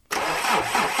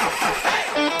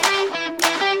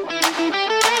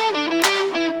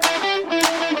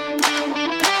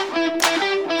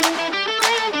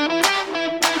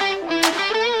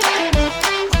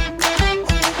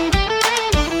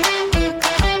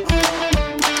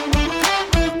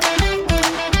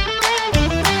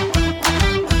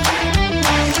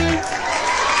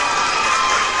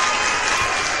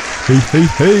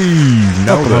Hey.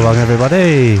 Welcome along,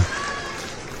 everybody.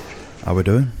 How we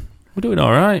doing? We're doing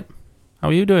all right. How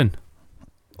are you doing?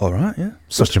 All right, yeah.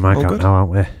 Such your mic out now,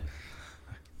 aren't we?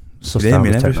 Sussed out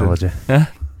the technology. Yeah.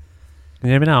 Can you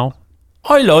hear me now?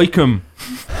 I like them.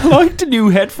 I like the new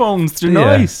headphones. They're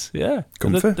nice. Yeah.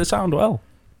 Comfy. They sound well.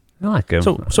 I like them.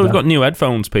 So we've got new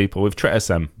headphones, people. We've tried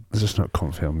them. They're just not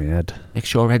comfy on my head. Make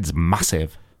sure your head's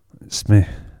massive. It's me.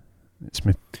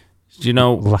 Do you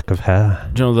know Lack of hair.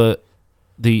 Do you know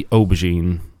the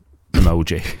aubergine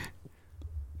emoji?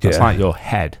 That's like your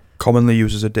head. Commonly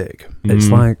used as a dick. It's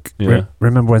like yeah.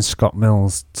 Remember when Scott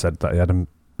Mills said that he had a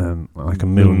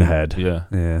moon head? Yeah.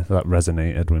 Yeah, that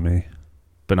resonated with me.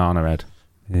 Banana head.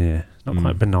 Yeah, not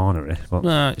quite banana-y, but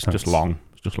It's just long.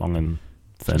 It's just long and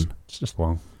thin. It's just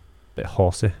long. Bit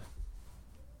horsey.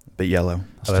 Bit yellow.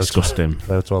 That's disgusting.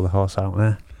 Hello to all the horse out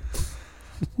there.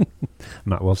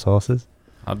 Matt loves horses.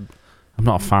 I'm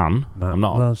not a fan. Matt I'm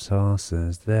not. loves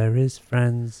horses. They're his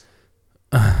friends.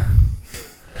 I'm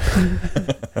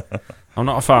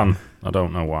not a fan. I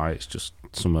don't know why. It's just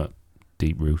somewhat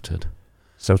deep rooted.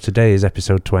 So today is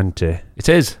episode 20. It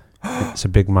is. It's a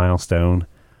big milestone.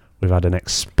 We've had an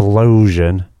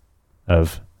explosion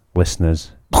of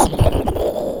listeners.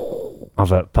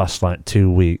 Over the past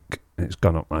 2 weeks, it's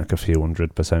gone up a few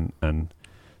 100%, and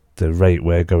the rate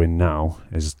we're going now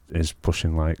is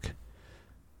pushing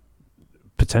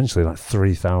potentially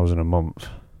 3,000 a month.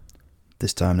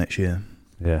 This time next year.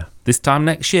 Yeah. This time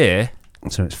next year.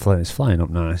 So it's flying up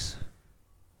nice.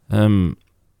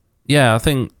 Yeah, I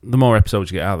think the more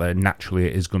episodes you get out there, naturally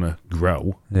it is going to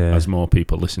grow as more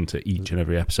people listen to each and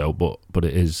every episode. But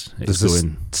it's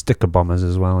going. Sticker bombers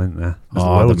as well, isn't there? There's the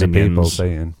loads of people minions.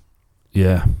 saying.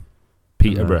 Yeah,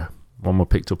 Peterborough. One we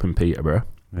picked up in Peterborough.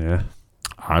 Yeah.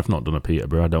 I've not done a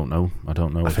Peterborough. I don't know. I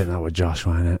think that was Josh,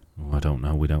 wasn't it? I don't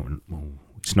know. We don't.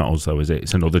 It's not us though, is it?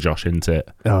 It's another Josh, isn't it?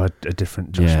 Oh, a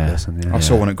different Josh person. Yeah. I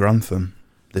saw one at Grantham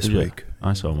this week.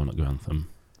 I saw one at Grantham.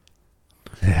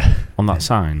 Yeah. On that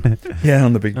sign. Yeah,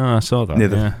 on the big. Oh, I saw that.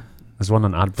 Yeah. There's one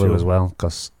on AdBlue as well,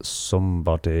 because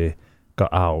somebody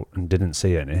got out and didn't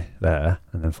see any there,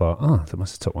 and then thought, oh, they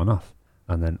must have took one off.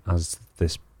 And then as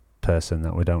this person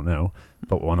that we don't know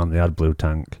put one on the AdBlue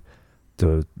tank,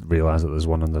 to realise that there's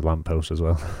one on the lamppost as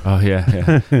well. Oh, yeah.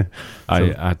 So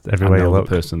I everywhere know you look.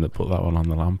 the person that put that one on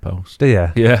the lamppost. Do you?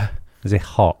 Yeah. Is it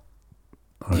hot?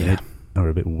 Yeah. Or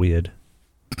a bit weird?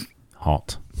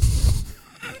 Hot.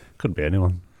 Could be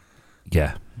anyone.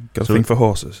 Yeah. Got a thing for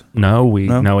horses? No,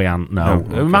 we ain't. No.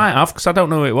 Okay. We might have, because I don't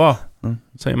know who it was.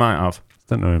 So he might have.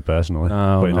 Don't know him personally,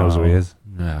 No, but he knows who he is.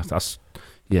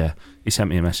 Yeah, he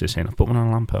sent me a message saying, I've put one on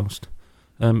a lamppost.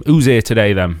 Who's here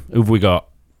today then? Who've we got?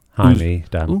 Hi, me,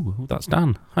 Dan. Ooh, that's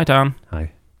Dan. Hi, Dan.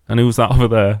 Hi. And who's that over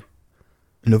there?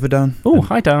 Another Dan. Oh,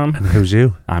 hi, Dan. And who's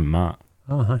you? I'm Matt.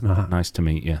 Oh, hi, Matt. Nice to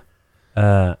meet you.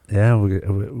 Yeah,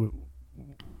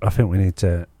 I think we need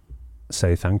to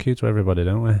say thank you to everybody,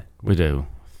 don't we? We do.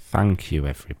 Thank you,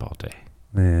 everybody.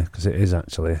 Yeah, because it is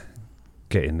actually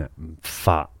getting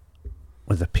fat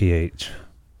with a PH.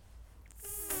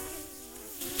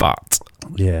 Fat.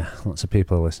 Yeah, lots of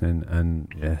people are listening, and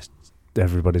yes,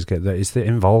 everybody's getting that. It's the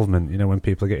involvement, when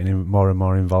people are getting more and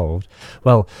more involved.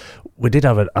 Well, we did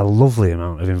have a lovely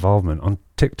amount of involvement on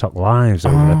TikTok lives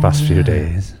over the past few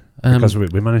days, because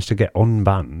we managed to get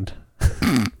unbanned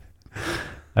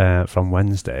from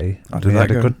Wednesday. We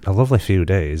had a lovely few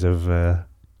days of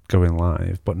going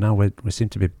live, but now we seem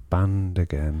to be banned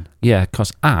again. Yeah,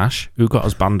 because Ash, who got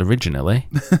us banned originally,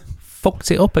 fucked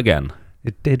it up again.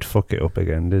 It did fuck it up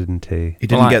again, didn't he? He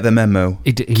didn't get the memo.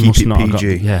 He Keep must it not have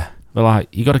PG. Yeah. Well,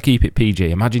 you got to keep it PG.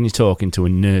 Imagine you're talking to a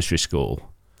nursery school.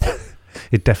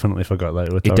 He definitely forgot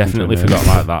that. He definitely forgot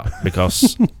like that,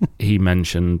 because he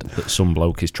mentioned that some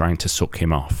bloke is trying to suck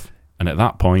him off. And at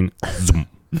that point, zoom,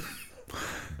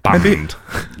 banned.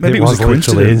 Maybe it was a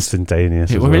literally coincidence.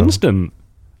 instantaneous. It was instant.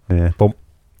 Yeah, bump.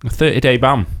 A 30-day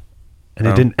ban. And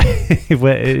he didn't.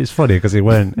 It's funny because he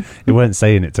weren't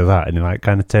saying it to that, and he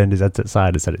kind of turned his head to the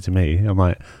side and said it to me. I'm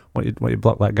like, "What you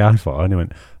blocked that guy for?" And he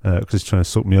went, "Because he's trying to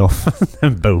suck me off."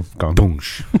 And boom, gone.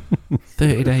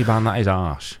 30-day ban. That is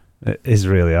harsh. It is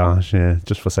really harsh, yeah,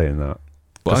 just for saying that.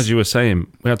 But as you were saying,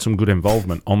 we had some good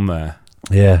involvement on there.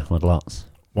 Yeah, with lots.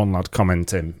 One lad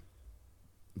commenting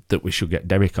that we should get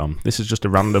Derek on. This is just a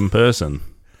random person.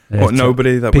 Yeah,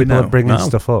 nobody that we people know. are bringing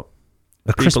stuff up.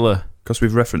 People are. Because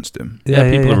we've referenced him.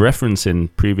 People are referencing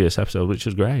previous episodes, which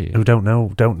is great. Who don't know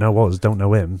us, don't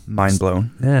know him. Mind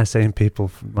blown. Yeah, saying people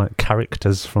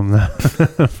characters from the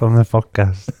from the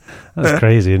podcast. That's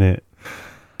crazy, isn't it?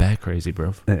 They're crazy,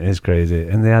 bruv. It is crazy.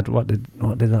 And they had what did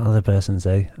that other person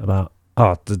say about?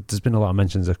 Oh, there's been a lot of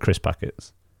mentions of crisp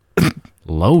packets.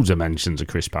 Loads of mentions of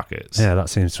crisp packets. Yeah, that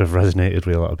seems to have resonated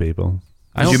with a lot of people.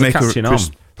 I Did you also make a catching on.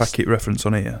 crisp packet reference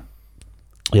on here?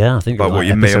 Yeah, I think About it was what like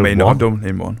you may or episode may not one. have done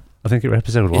in one. I think it was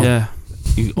episode 1. Yeah.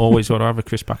 You always got to have a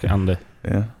crisp packet handy.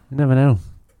 Yeah. You never know.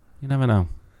 You never know.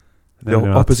 The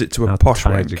opposite to a posh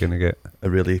wank. wank. You're going to get A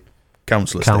really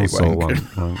council estate council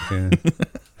wank. wank. Yeah.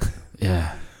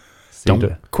 Yeah.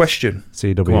 CW. Question. Go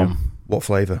CW. on. What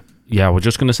flavour? Yeah, we're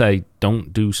just going to say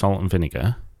don't do salt and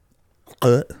vinegar.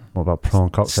 What about prawn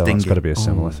cocktail? That's Stingy. got to be a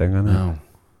similar Oh, thing, isn't it? No.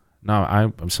 No,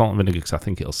 I'm salt and vinegar because I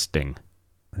think it'll sting.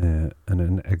 Yeah, and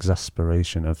an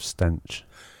exasperation of stench.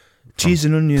 Cheese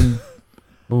and onion.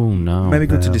 Oh, no. Maybe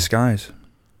good to no. disguise.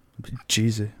 A bit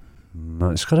cheesy. No,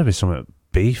 it's got to be something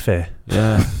beefy.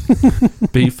 Yeah.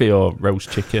 Beefy or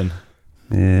roast chicken.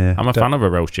 Yeah. I'm a fan of a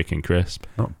roast chicken crisp.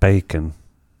 Not bacon.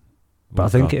 But I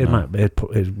think God, it no. might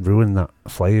it'd ruin that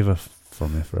flavour for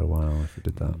me for a while if you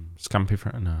did that. Scampi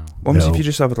for no. What happens No. if you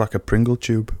just have like a Pringle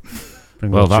tube?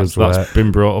 Well, that's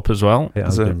been brought up as well. it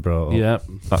has Is it? been brought up. Yeah,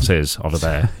 that's his over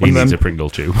there. One He of needs them- a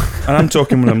Pringle tube. And I'm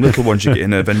talking one of them little ones you get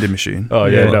in a vending machine. Oh,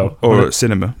 yeah, yeah, no. Or at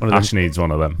cinema. One of them, Ash needs one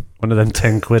of them. one of them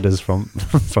 10 quidders from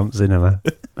cinema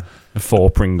 4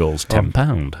 Pringles,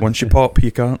 £10. Once you pop,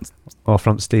 you can't. or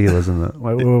from Steelers, isn't it?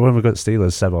 When we got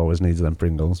Steelers, Seb always needs them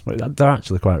Pringles. But they're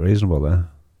actually quite reasonable there.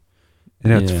 You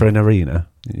know, Yeah. for an arena,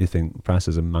 you think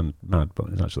prices are mad, but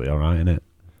it's actually all right, isn't it?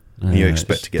 You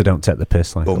expect to They get don't take the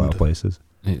piss like a lot bummed. of places.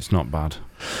 It's not bad.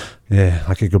 Yeah,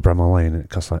 like you go Bramall Lane and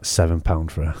it costs like £7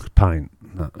 for a pint.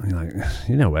 You're like,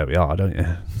 you know where we are, don't you?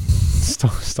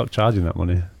 Stop charging that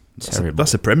money. Terrible.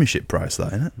 That's a premiership price,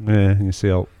 that, isn't it? Yeah, and you see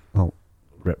all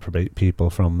reprobate people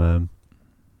from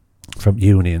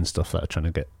uni and stuff that are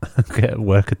trying to get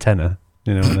work a tenner.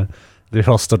 You know, and they're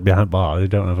all stood behind bar. They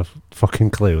don't have a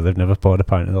fucking clue. They've never poured a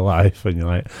pint in their life, and you're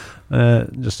like,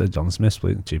 just a John Smith's,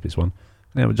 please, the cheapest one.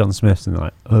 Yeah, but John Smith's, and they're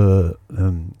like,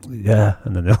 yeah,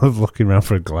 and then they're looking around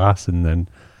for a glass, and then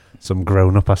some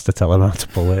grown up has to tell them how to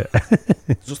pull it.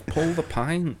 Just pull the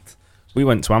pint. We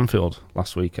went to Anfield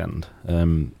last weekend,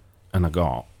 and I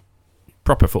got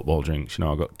proper football drinks. You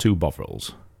know, I got 2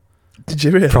 Bovrils, Did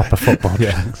you really? Proper football.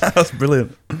 yeah, That's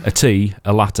brilliant. a tea,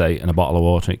 a latte, and a bottle of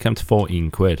water. It came to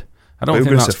 14 quid. I don't Thought you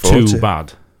think were gonna that's say 40. too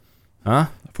bad. Huh?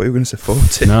 I thought you were going to say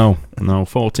 40. No,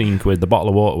 14 quid. The bottle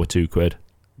of water were 2 quid.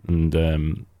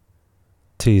 And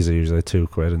Teas are usually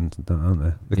 £2, and aren't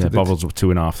they? yeah, Bovrils were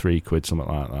 2.5, 3 quid, something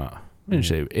like that.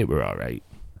 It were alright.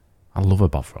 I love a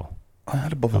Bovril. I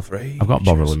had a Bovril for ages. I've got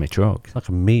Bovril in my truck. It's like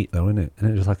a meat, though, isn't it?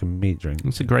 Isn't it just like a meat drink?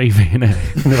 It's a gravy, isn't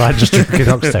it? Like just drinking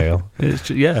oxtail.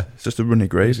 Yeah, It's just a runny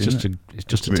gravy, it's isn't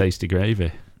just a Re- tasty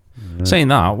gravy. Yeah. Saying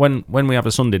that, when we have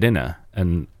a Sunday dinner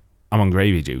and I'm on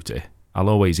gravy duty, I'll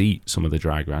always eat some of the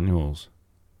dry granules.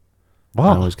 I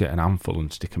What? always get an handful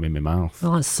and stick them in my mouth.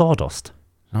 Oh, like sawdust.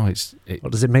 No,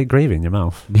 What, does it make gravy in your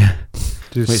mouth? yeah,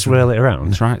 Do you It's- swirl it around?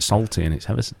 it's right salty and it's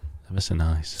ever so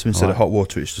nice. So instead of hot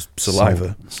water, it's just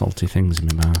saliva. salty things in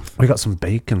my mouth. We got some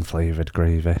bacon flavoured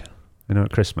gravy. You know,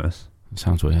 at Christmas. It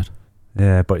sounds weird.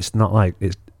 Yeah, but it's not like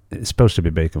it's supposed to be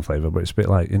bacon flavoured, but it's a bit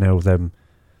like, you know, them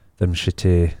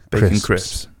shitty Bacon crisps.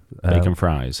 crisps. Bacon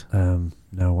fries.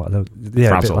 No, what are they?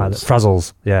 Yeah, a bit like that. Frazzles.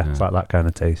 Frazzles. Yeah, Yeah. it's like that kind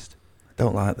of taste.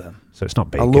 Don't like them. So it's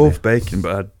not bacon. I love bacon,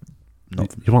 but I'd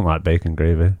not You won't like bacon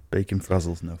gravy. bacon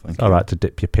frazzles. No, thank It's you. all right to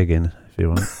dip your pig in if you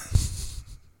want.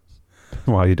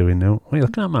 What are you doing now? What are you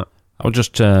looking at, Matt? I was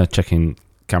just checking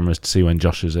cameras to see when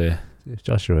Josh was here. It's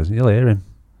Joshua. You'll hear him.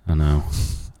 I know.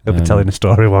 He'll be telling a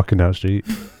story walking down the street.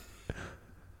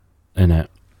 In it.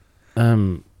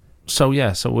 So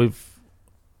we've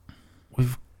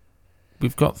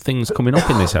got things coming up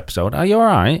in this episode. Are you all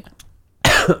right?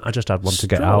 I just had one to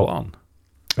get Stroll out.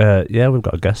 on. Yeah, we've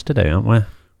got a guest today, haven't we?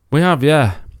 We have,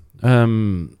 yeah.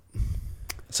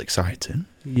 It's exciting.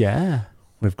 Yeah.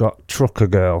 We've got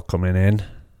Truckergirl coming in,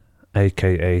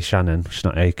 a.k.a. Shannon. She's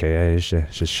not a.k.a., is she?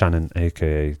 She's Shannon,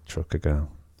 a.k.a. Truckergirl.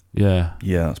 Yeah.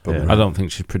 Yeah, that's probably Yeah. right. I don't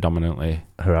think she's predominantly.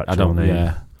 Her actual name.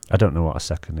 Yeah. I don't know what her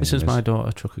second name This is my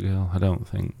daughter, Truckergirl. I don't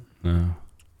think. No.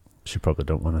 She probably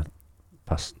don't want to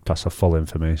pass her full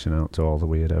information out to all the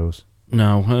weirdos.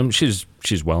 No. She's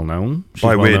well known. She's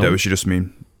By well known. weirdos, you just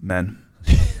mean men.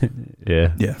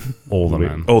 Yeah. Yeah. All the We-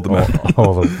 men. All the men.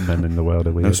 All the men in the world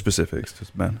are No weird. specifics,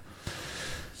 just men.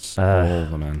 All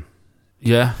the men.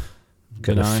 Yeah.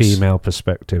 Get Nice. a female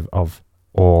perspective of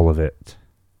all of it.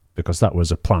 Because that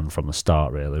was a plan from the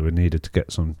start, really. We needed to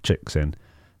get some chicks in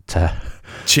to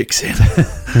Chicks in.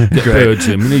 Get birds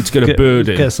in. We need to get a bird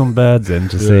in. Get some birds in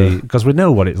to see, because we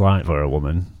know what it's like for a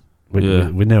woman. We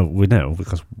know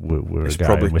because we're It's a guy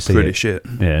probably and we see pretty it. shit.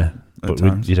 Yeah, at but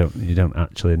times. you don't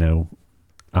actually know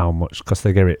how much, because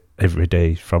they get it every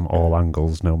day from all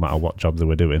angles, no matter what job they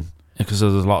were doing. Because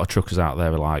there's a lot of truckers out there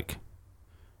who are like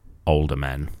older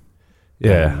men.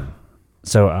 Yeah.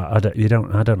 So I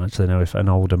don't actually know if an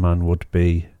older man would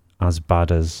be as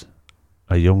bad as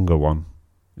a younger one.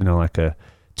 You know, like a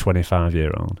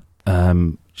 25-year-old.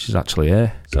 She's actually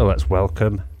here. So let's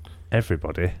welcome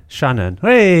everybody. Shannon.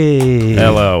 Hey.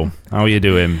 Hello. How are you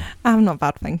doing? I'm not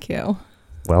bad, thank you.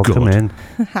 Welcome Good. in.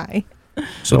 Hi.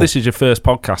 So this is your first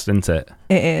podcast, isn't it?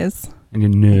 It is. And you're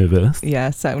nervous. Yeah,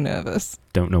 so nervous.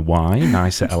 Don't know why.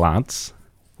 Nice set of lads.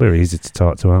 We're easy to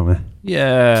talk to, aren't we?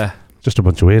 Yeah. Just a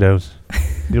bunch of weirdos.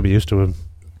 You'll be used to them.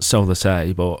 So they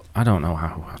say, but I don't know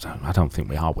how. I don't think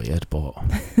we are weird, but.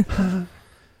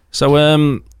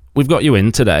 So we've got you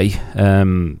in today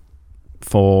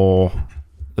for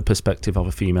the perspective of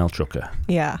a female trucker.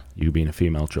 Yeah. You being a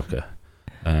female trucker.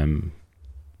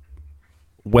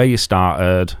 Where you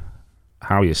started,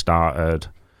 how you started,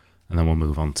 and then we'll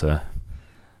move on to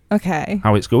Okay.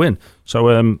 how it's going. So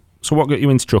what got you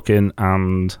into trucking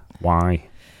and why?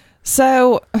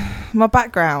 So, my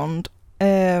background,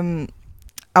 I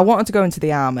wanted to go into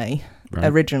the army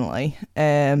originally,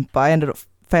 but I ended up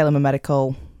failing my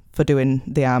medical for doing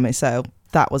the army, so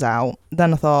that was out.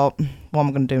 Then I thought, what am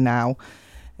I going to do now?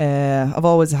 I've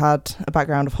always had a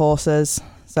background of horses,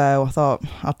 so I thought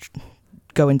I'll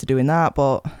go into doing that,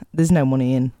 but there's no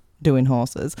money in doing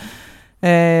horses. So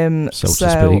to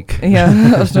speak.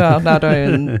 Yeah, no, I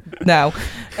don't even know.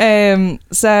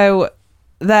 So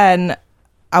then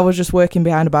I was just working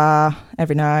behind a bar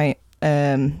every night,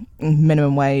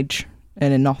 minimum wage,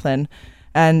 earning nothing.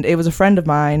 And it was a friend of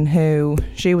mine who,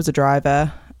 she was a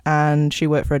driver and she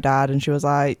worked for her dad, and she was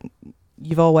like,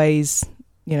 you've always,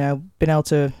 been able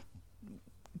to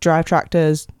drive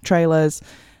tractors, trailers,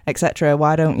 etc.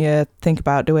 Why don't you think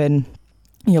about doing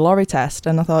your lorry test?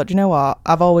 And I thought, you know what?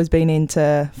 I've always been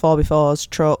into 4x4s,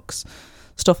 trucks,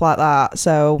 stuff like that.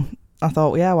 So I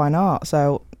thought, yeah, why not?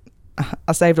 So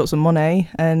I saved up some money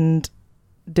and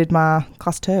did my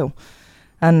class 2.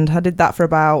 And I did that for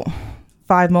about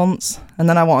 5 months. And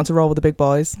then I wanted to roll with the big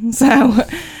boys. So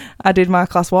I did my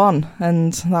class 1.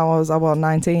 And I was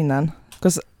 19 then.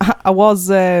 Because I was...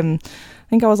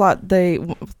 I think I was like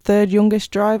the third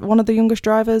youngest driver, one of the youngest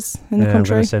drivers in the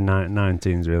country. I'm going to say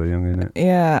 19's really young, isn't it?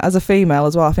 Yeah, as a female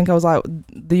as well. I think I was like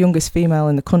the youngest female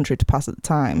in the country to pass at the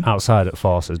time. Outside at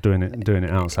forces, doing it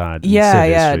outside.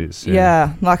 Yeah. Streets,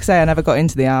 yeah. Like I say, I never got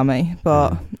into the army,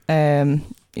 but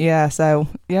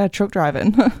truck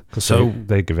driving. So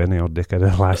they give any old dickhead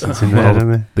a license in there,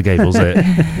 don't they? They gave us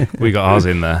it. We got ours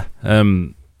in there.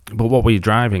 But what were you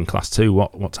driving, class 2?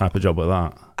 What type of job was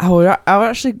that? I was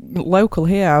actually local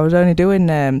here. I was only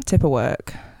doing tipper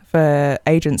work for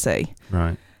agency.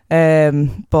 Right.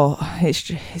 But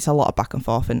it's a lot of back and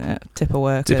forth in it. Tipper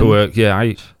work. Yeah.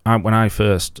 I when I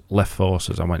first left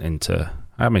forces, I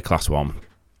had my class 1,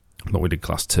 but we did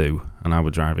class 2, and I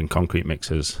was driving concrete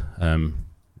mixers for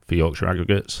Yorkshire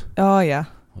aggregates. Oh yeah.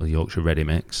 Or Yorkshire ready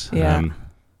mix. Yeah.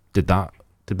 Did that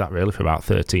really for about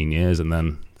 13 years, and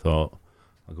then thought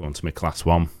I'll go on to my class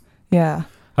 1. Yeah.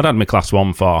 I'd had my class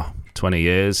 1 for 20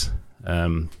 years,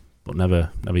 but never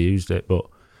used it. But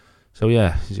so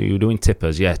yeah, so you were doing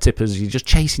tippers. Yeah, tippers. You're just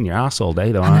chasing your ass all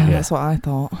day, though, aren't you? That's what I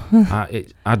thought.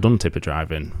 I'd done tipper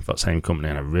driving for that same company,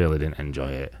 and I really didn't enjoy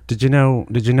it. Did you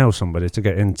know somebody to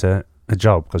get into a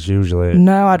job? Because usually,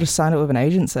 no, I just signed up with an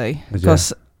agency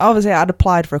because obviously I'd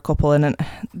applied for a couple, and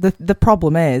the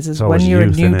problem is when you're a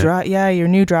new you're a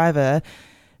new driver.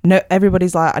 No,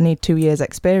 everybody's like, I need 2 years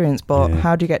experience, but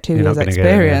how do you get 2 years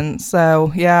experience?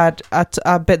 So yeah,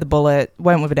 I bit the bullet,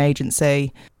 went with an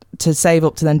agency to save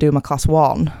up to then do my class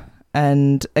 1.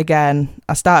 And again,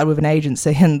 I started with an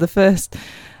agency, and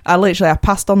I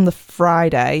passed on the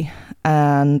Friday,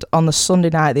 and on the Sunday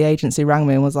night, the agency rang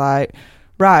me and was like,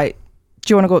 right,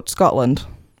 do you want to go up to Scotland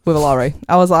with a lorry?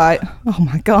 I was like, oh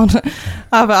my god,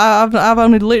 I've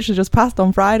only literally just passed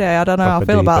on Friday. I don't know how I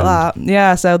feel about that.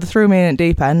 Yeah, so they threw me in at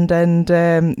deep end, and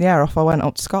off I went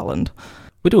up to Scotland.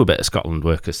 We do a bit of Scotland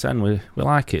work as Sen. We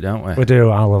like it, don't we? We do.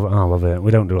 I love it.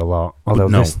 We don't do a lot.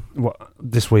 Although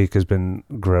this week has been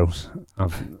gross.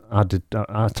 I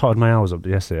totted my hours up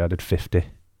yesterday. I did 50.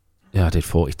 Yeah, I did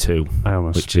 42,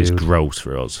 which is gross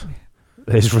for us.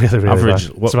 It's really average.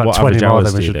 Bad. What 20 average more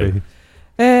hours than do you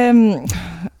do?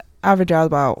 Average hours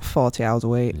about 40 hours a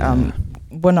week. Yeah.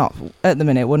 We're not at the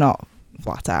minute. We're not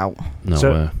flat out.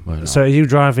 No, we're not. So are you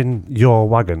driving your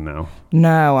wagon now?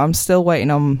 No, I'm still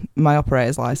waiting on my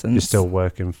operator's license. You're still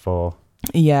working for?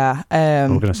 Yeah.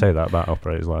 I'm going to say that about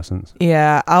operator's license.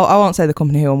 Yeah, I won't say the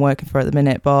company who I'm working for at the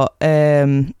minute, but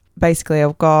basically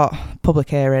I've got public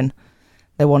hearing.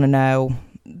 They want to know.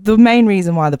 The main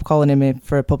reason why they're calling me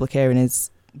for a public hearing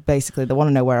is basically they want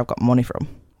to know where I've got money from.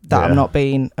 that I'm not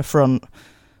being a front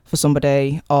for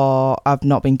somebody, or I've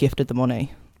not been gifted the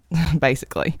money,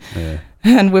 basically. Yeah.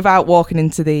 And without walking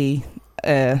into the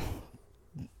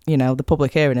the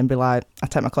public hearing and be like, I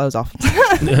take my clothes off.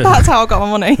 That's how I got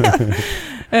my money.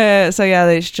 So yeah,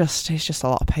 it's just a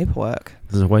lot of paperwork.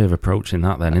 There's a way of approaching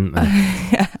that then, isn't there?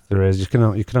 Yeah. There is. You can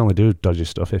only do dodgy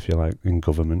stuff if you're like in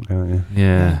government, can't you?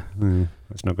 Yeah.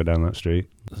 Let's not go down that street.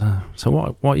 So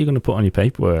what are you going to put on your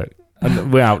paperwork?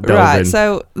 Without delving. Right,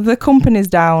 so the company's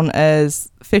down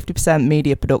as 50%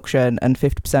 media production and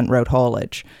 50% road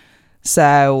haulage.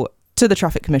 So to the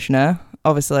traffic commissioner,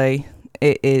 obviously,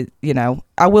 it is,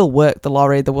 I will work the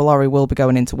lorry will be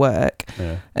going into work.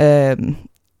 Yeah.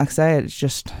 Like I say, it's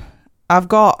just, I've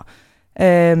got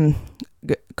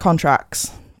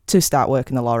contracts to start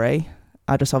working the lorry.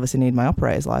 I just obviously need my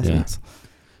operator's license. Yeah.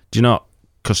 Do you not,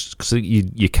 because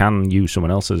you can use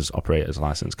someone else's operator's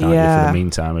license, can't you, for the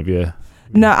meantime? Have you?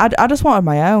 No, I just wanted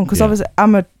my own, because obviously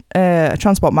I'm a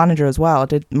transport manager as well. I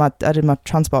did my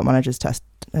transport manager's test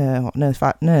nearly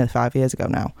 5 years ago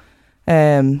now.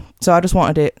 So I just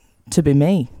wanted it to be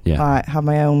me. Yeah. Like, have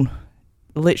my own,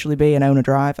 literally be an owner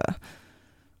driver.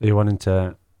 Are you wanting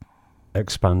to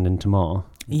expand into more?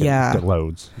 Get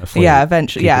loads. Yeah,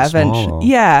 eventually. Yeah, eventually.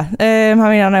 Yeah. I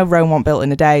mean, I know Rome won't built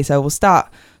in a day, so we'll start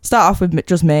off with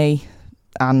just me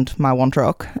and my one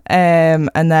truck, and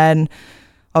then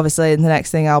obviously the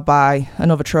next thing I'll buy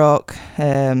another truck.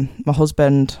 My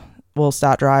husband will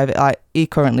start driving. Like,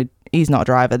 he's not a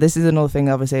driver. This is another thing.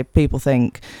 Obviously, people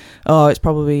think, oh, it's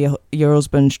probably your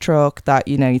husband's truck that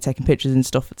you're taking pictures and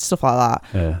stuff like that.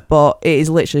 Yeah. But it is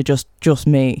literally just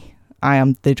me. I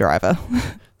am the driver.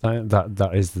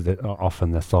 That is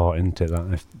often the thought, isn't it?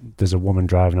 That if there's a woman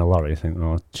driving a lorry, you think,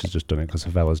 oh, she's just done it because her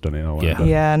fella's done it or whatever.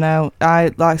 Yeah, no. I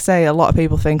like say a lot of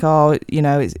people think, oh,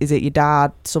 is it your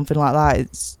dad? Something like that.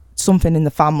 It's something in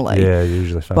the family. Yeah,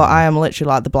 usually family. But I am literally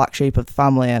like the black sheep of the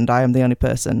family, and I am the only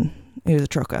person who's a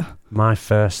trucker. My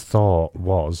first thought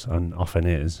was, and often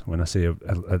is, when I see a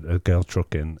girl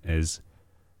trucking, is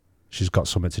she's got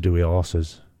something to do with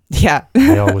horses. Yeah.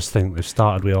 I always think they've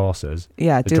started with horses.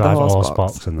 Yeah, they do drive the horse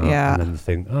box and that, and then they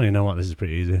think, oh, you know what, this is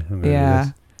pretty easy.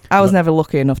 Yeah. I was never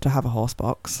lucky enough to have a horse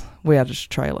box. We had just a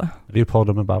trailer. Have you pulled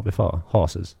them about before?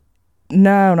 Horses?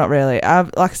 No, not really.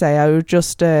 Like I say, I would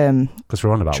just because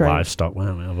we're on about livestock,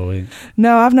 weren't we, over a week?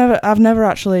 No, I've never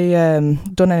actually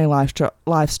done any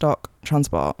livestock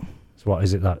transport. So what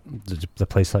is it that the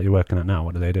place that you're working at now?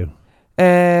 What do they do?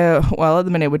 Well, at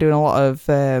the minute we're doing a lot of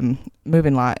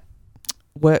moving like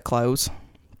work clothes,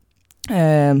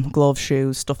 gloves,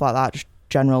 shoes, stuff like that, just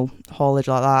general haulage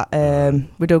like that.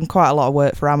 We're doing quite a lot of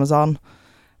work for Amazon,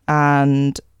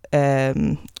 and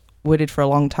we did for a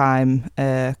long time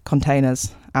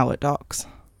containers out at docks.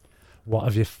 What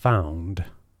have you found?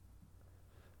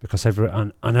 Because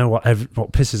I know what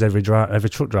pisses every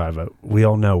truck driver. We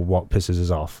all know what pisses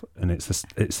us off, and it's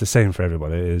the same for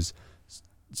everybody. It is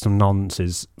some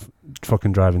nonsense,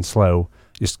 fucking driving slow.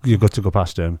 You got to go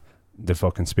past them, they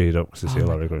fucking speed up because they see a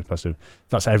lorry going past them.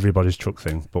 That's everybody's truck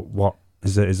thing. But what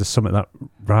is there something that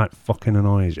right fucking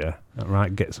annoys you? That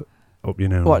right gets up your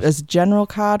nose? What, as a general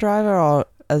car driver or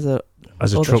as a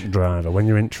truck driver? When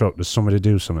you're in truck, does somebody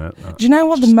do something? Do you know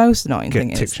what the most annoying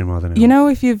thing is? You more than you know,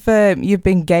 if you've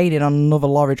been gaining on another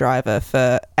lorry driver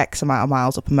for X amount of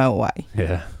miles up a motorway,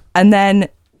 yeah, and then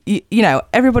you know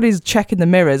everybody's checking the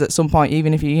mirrors at some point,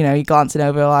 even if you're glancing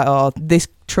over like, oh, this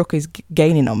truck is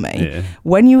gaining on me. Yeah.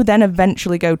 When you then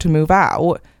eventually go to move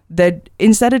out, they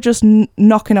instead of just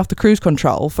knocking off the cruise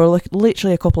control for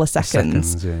literally a couple of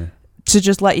seconds yeah, to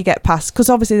just let you get past, because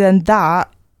obviously then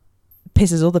that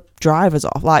pisses other drivers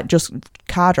off, like just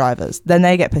car drivers. Then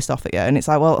they get pissed off at you, and it's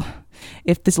like, well,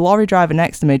 if this lorry driver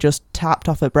next to me just tapped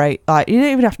off a brake, like you don't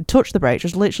even have to touch the brake,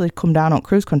 just literally come down on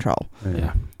cruise control.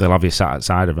 Yeah, they'll have you sat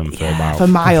outside of them for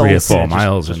miles, 3 or 4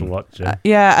 miles, just watch it.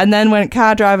 Yeah, and then when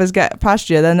car drivers get past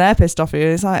you, then they're pissed off at you.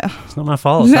 It's like, it's not my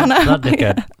fault. It's that dickhead.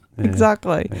 Yeah, yeah,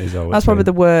 exactly. That's probably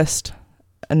the worst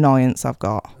annoyance I've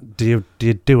got. Do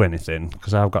you do anything?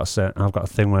 Because I've got a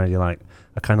thing where you like,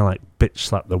 I kind of like bitch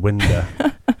slap the window.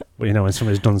 But when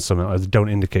somebody's done something, or they don't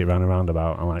indicate round a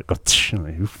roundabout, I'm like,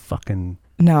 who fucking...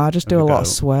 No, I just do a lot of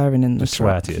swearing in the truck.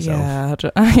 Swear to yourself.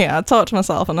 Yeah, I talk to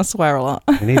myself and I swear a lot.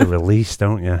 You need a release,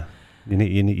 don't you? You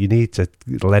need to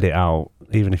let it out,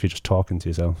 even if you're just talking to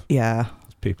yourself. Yeah.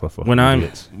 People are fucking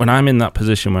idiots. When I'm in that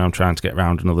position where I'm trying to get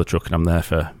around another truck and I'm there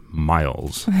for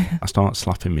miles, I start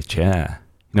slapping my chair.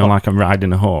 Like I'm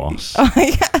riding a horse. Oh,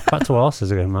 yeah. Back to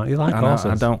horses again, Matt. You like horses?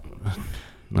 I don't...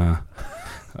 No.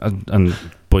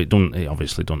 But it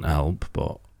obviously doesn't help,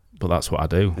 but that's what I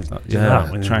do.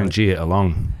 Try and G it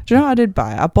along. Do you know what I did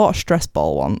buy? I bought a stress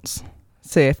ball once.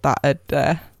 see if that had,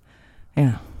 It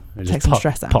take just some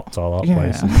stress out. popped all that Yeah.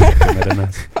 place. And made a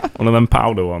mess. One of them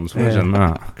powder ones. Yeah. Imagine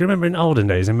that. Do you remember in olden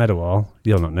days in Meadowhall?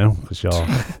 You'll not know because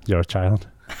you're a child.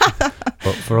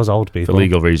 But for us old For people,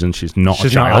 legal reasons, she's not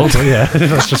she's a child. Not old, yeah,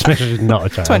 let's just make sure she's not a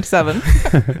child. 27.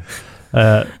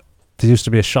 There used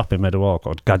to be a shop in Meadowhall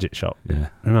called Gadget Shop. Yeah.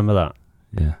 Remember that?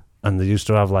 Yeah. And they used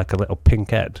to have like a little pink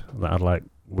head that had like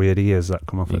weird ears that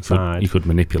come off the side. You could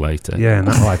manipulate it. Yeah, and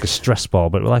that was like a stress ball,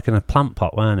 but it was like in a plant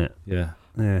pot, weren't it? Yeah.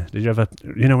 Yeah. Did you ever,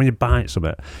 when you bite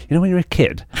something, when you're a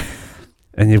kid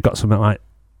and you've got something like,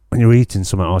 when you're eating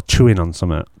something or chewing on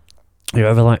something, you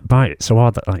ever like bite it so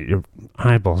hard that like your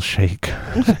eyeballs shake?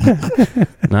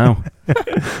 No.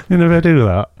 You never do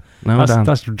that? No, Dan.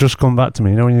 That's just come back to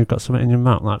me. When you've got something in your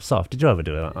mouth like soft, did you ever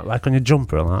do it? Like on your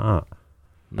jumper and like that?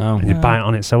 No. And you No. bite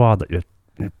on it so hard that you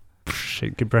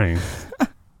shake your brain?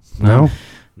 No,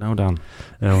 Dan.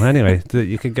 No, anyway,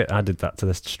 you could get added that to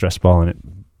this stress ball and it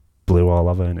blew all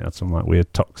over and it had some like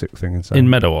weird toxic thing inside. In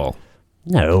Meadowhall.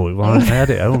 No, it wasn't. I had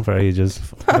it at home for ages.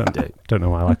 Don't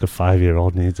know why like a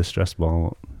 5-year-old needs a stress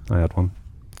ball. I had one.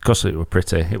 Because it were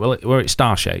pretty. Were it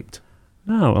star-shaped?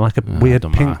 No, like a Oh, weird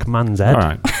don't pink matter. man's head. All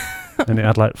right. And it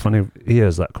had like funny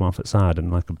ears that come off its side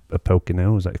and like a pokey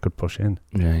nose that you could push in.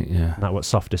 Yeah. And that was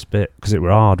softest bit because it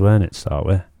were hard, weren't it, to start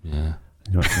with? Yeah.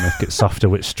 You want to make it softer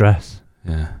with stress.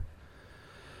 Yeah.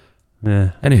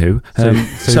 Yeah. Anywho,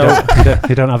 So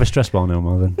you don't have a stress ball no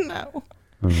more then? No.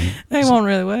 Mm. They weren't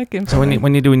really working for so me.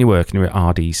 when you're doing your work and you're at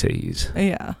RDCs,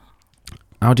 Yeah.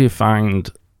 how do you find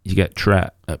you get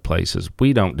tret at places?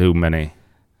 We don't do many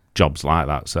jobs like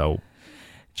that, so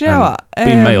Do you know what?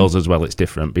 being males as well, it's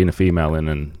different. Being a female in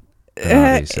an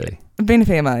RDC. Being a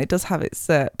female, it does have its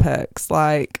perks.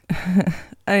 Like,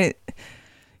 You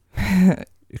can use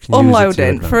it to your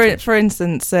unloading. advantage. For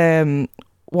instance,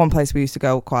 one place we used to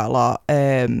go quite a lot,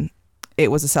 it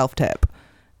was a self-tip.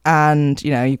 And,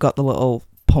 you've got the little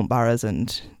pump barrows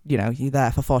and, you're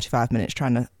there for 45 minutes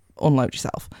trying to unload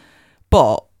yourself.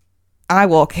 But I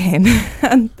walk in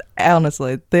and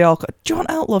honestly, they all go, "Do you want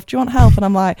help, love? Do you want help?" And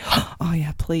I'm like, "Oh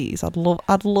yeah, please. I'd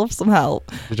love some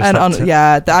help." You just have to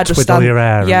I just twiddle stand. your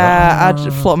hair. Yeah, and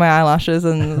I'd flutter my eyelashes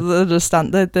and they just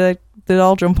stand. They'd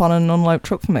all jump on and unload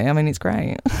truck for me. I mean, it's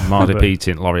great. Mardy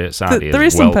Peating, Laureate Saudi There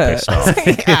is is well some pissed perks.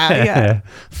 off. yeah.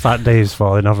 Fat Dave's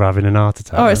falling over having an heart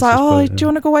attack. Or it's That's like, just "Oh, brilliant. do you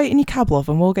want to go wait in your cab, love,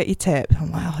 and we'll get your tip?"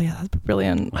 I'm like, "Oh yeah, that's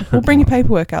brilliant. We'll bring your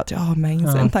paperwork out to you." "Oh, amazing,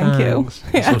 Oh, thank you." thanks.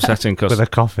 It's upsetting With a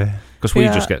coffee. because we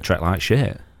Yeah. just get tret like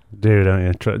shit. Do, don't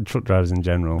you? Truck drivers in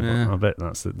general. Yeah. I bet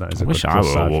that is I a wish good I plus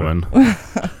were a side for it. woman.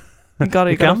 You got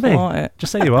You to can be. flaunt it.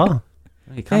 Just say you are. You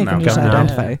Yeah, you can can now. just Can now.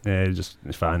 identify. Yeah,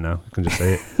 it's fine now. You can just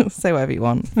say it. Say whatever you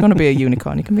want. If you want to be a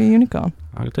unicorn, you can be a unicorn.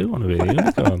 I do want to be a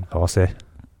unicorn. Horsey.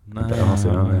 No, bit horsey,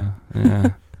 aren't yeah.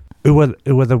 Who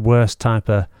were the worst type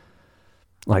of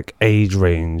like age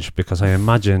range? Because I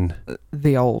imagine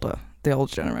The old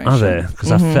generation. are they?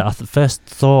 Because I first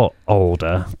thought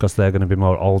older because they're going to be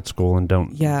more old school and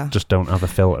don't have a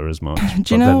filter as much.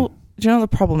 Do you know the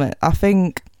problem is? I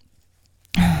think,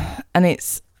 and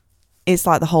it's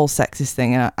like the whole sexist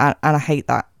thing, and I hate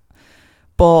that.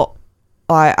 But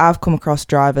like I've come across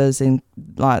drivers in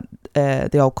like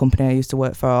the old company I used to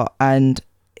work for, and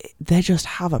they just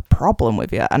have a problem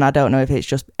with you. And I don't know if it's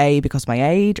just A, because of my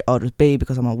age, or just B,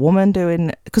 because I'm a woman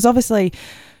doing. Because obviously,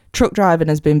 truck driving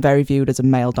has been very viewed as a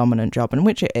male dominant job, and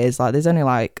which it is. Like there's only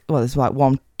there's like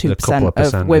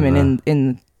 1-2% of women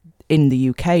in the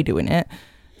UK doing it.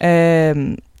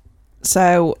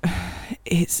 So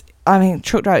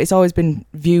truck driving, it's always been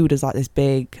viewed as like this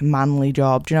big manly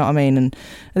job. Do you know what I mean? And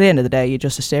at the end of the day, you're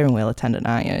just a steering wheel attendant,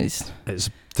 aren't you? It's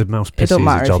the most It don't pissy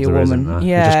matter if job you're there a is, woman. isn't there?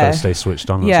 Yeah. You just got to stay switched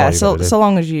on. That's all you gotta do. So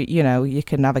long as you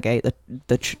can navigate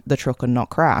the truck and not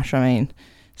crash. I mean,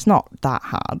 it's not that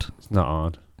hard. It's not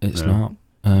hard. It's No.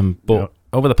 not. But No.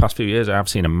 over the past few years, I have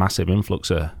seen a massive influx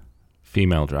of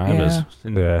female drivers,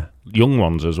 Yeah. young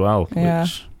ones as well, Yeah.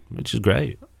 which is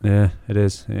great. Yeah, it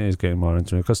is. It is getting more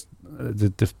into it because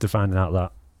they're finding out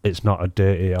that it's not a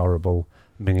dirty, horrible,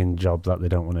 minging job that they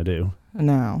don't want to do.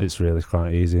 No. It's really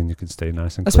quite easy and you can stay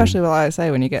nice and Especially, like I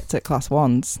say, when you get to class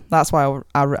ones. That's why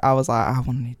I was like, I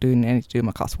need to do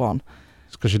my class one.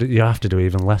 because you have to do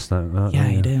even less than that. Yeah,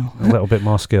 don't you do. A little bit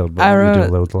more skilled, but I you do a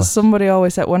remember load less. somebody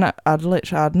always said when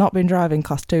I'd not been driving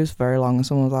class 2s for very long, and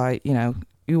someone was like,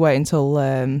 you wait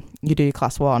until you do your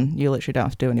class 1, you literally don't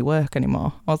have to do any work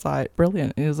anymore. I was like,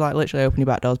 brilliant. It was like literally open your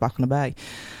back doors back on the bay.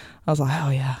 I was like, oh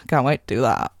yeah, can't wait to do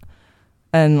that.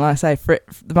 And like I say,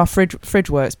 my fridge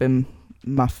work's been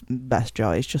my best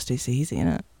job. It's easy, isn't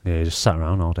it? Yeah, you just sat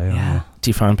around all day. Yeah. Do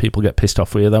you find people get pissed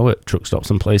off with you though at truck stops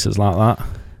and places like that?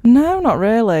 No, not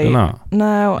really. They're not.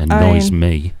 No, It annoys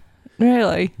me.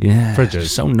 Really? Yeah. Fridges.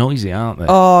 So noisy, aren't they?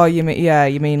 Oh, you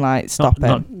mean like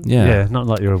stopping? Not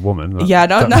like you're a woman. Yeah,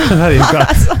 no.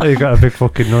 You've got a big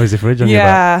fucking noisy fridge on your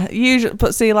back. Yeah, usually,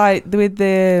 but see, like with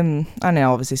the, I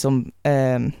know obviously some,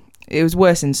 it was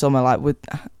worse in summer, like with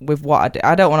what I did.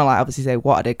 I don't want to like obviously say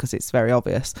what I did because it's very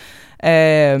obvious.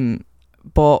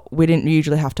 But we didn't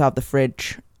usually have to have the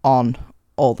fridge on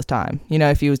all the time. You know,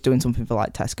 if you was doing something for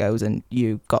like Tesco's and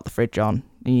you got the fridge on,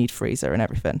 you need freezer and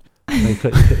everything. You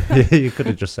could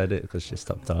have just said it because she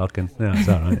stopped talking. Yeah, it's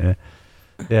all right.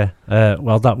 Yeah.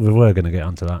 Well, that we were going to get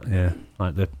onto that. Yeah,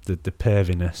 like the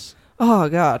perviness. Oh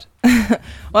God.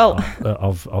 Well,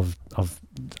 of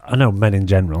I know men in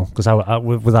general, because I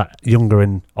with that younger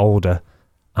and older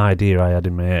idea I had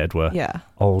in my head, where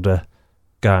older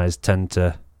guys tend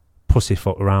to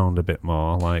pussyfoot around a bit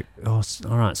more, like, oh,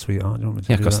 all right, sweetheart, do you want me to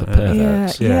do because that? the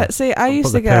perverts. Yeah. See, I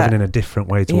used to get get in a different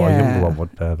way to what a younger one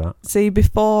would pervert. See,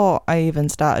 before I even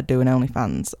started doing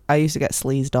OnlyFans, I used to get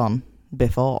sleazed on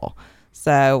before,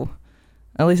 so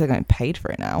at least I'm getting paid for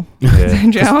it now. Yeah.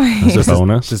 Do you know what I mean? That's a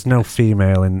bonus. There's no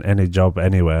female in any job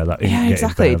anywhere that isn't getting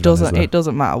exactly. paid, It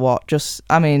doesn't matter what. Just,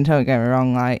 I mean, don't get me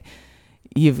wrong. Like,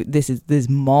 there's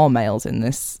more males in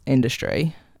this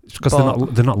industry. Because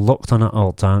they're not looked on at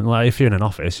all the time. Like, if you're in an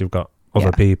office, you've got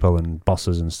other people and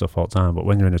bosses and stuff all the time. But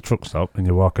when you're in a truck stop and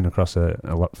you're walking across a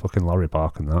fucking lorry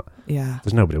park and that,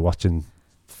 there's nobody watching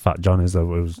Fat John, is there,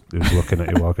 who's looking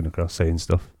at you walking across saying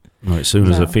stuff. Well, as soon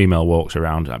as a female walks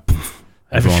around, like,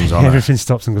 everyone's on everything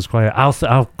stops and goes quiet.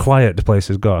 How quiet the place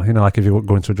has got. You know, like if you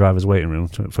go into a driver's waiting room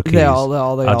for keys. They all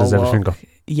how does everything go?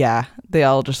 Yeah, they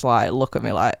all just like look at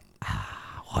me like,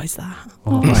 what is that?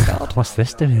 Oh my God, what's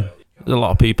this doing? A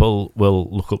lot of people will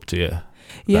look up to you.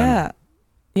 Yeah,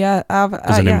 yeah.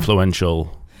 As an influential.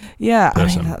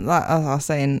 Person. I mean, like as I was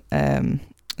saying the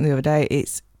other day,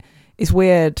 it's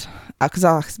weird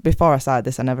because before I started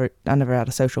this, I never had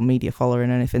a social media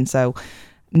following or anything. So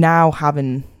now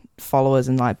having followers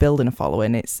and like building a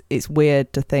following, it's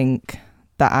weird to think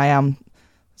that I am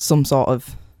some sort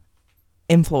of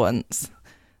influence.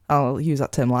 I'll use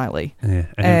that term lightly. Yeah,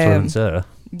 an influencer.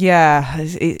 Yeah,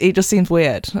 it just seems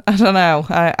weird. I don't know.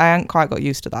 I haven't quite got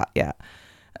used to that yet.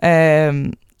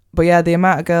 But yeah, the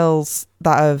amount of girls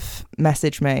that have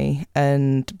messaged me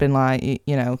and been like,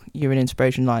 you know, you're an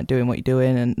inspiration, like doing what you're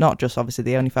doing, and not just obviously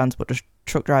the OnlyFans, but just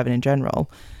truck driving in general.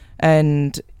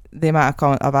 And the amount of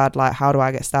comments I've had, like, how do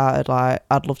I get started? Like,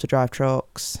 I'd love to drive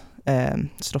trucks,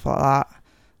 stuff like that.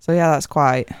 So yeah, that's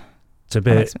quite. That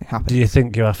makes me happy. Do you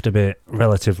think you have to be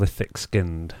relatively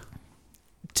thick-skinned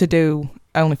to do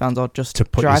OnlyFans, or just to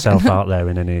put driving? yourself out there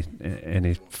in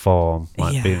any form,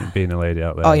 like being a lady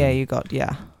out there? Oh yeah,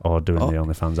 or doing the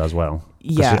OnlyFans as well.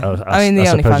 Yeah, I mean the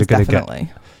OnlyFans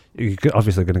definitely. You're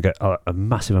obviously going to get a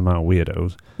massive amount of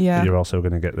weirdos. Yeah, but you're also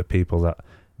going to get the people that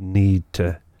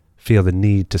feel the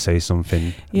need to say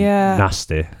something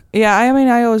nasty. Yeah, I mean,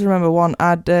 I always remember one.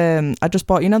 I just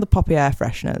bought, you know, the poppy air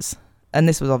fresheners, and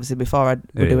this was obviously before I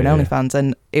was doing OnlyFans,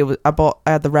 and I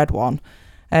had the red one,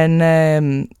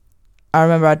 and I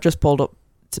remember I just pulled up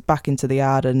back into the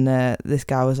yard, and this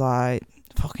guy was like,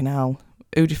 "Fucking hell,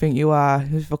 who do you think you are?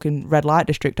 Who's fucking red light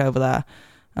district over there?"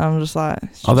 And I'm just like,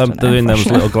 they're doing those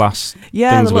little glass.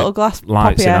 Yeah, the little glass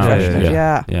lights poppy air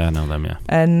fresheners. Yeah, I know them. Yeah,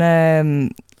 and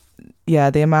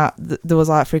the amount there was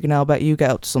like, freaking hell, bet you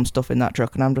get up to some stuff in that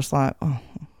truck, and I'm just like, oh,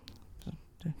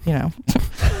 you know.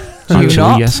 Actually, you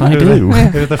not? yes, I do.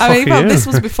 Who the fuck I mean, are you? this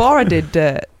was before I did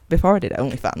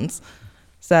OnlyFans,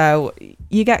 so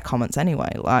you get comments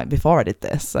anyway. Like before I did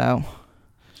this, so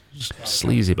just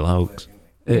sleazy blokes.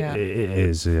 It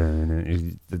is. Yeah,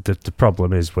 the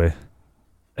problem is with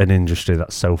an industry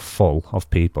that's so full of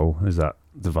people is that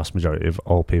the vast majority of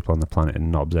all people on the planet are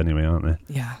knobs anyway, aren't they?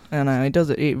 Yeah, I know.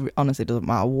 It honestly doesn't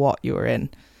matter what you were in.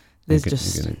 There's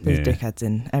dickheads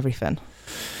in everything.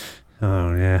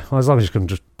 Oh yeah. Well, as long as you can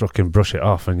just fucking brush it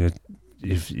off, and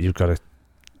you've got to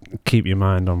keep your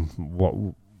mind on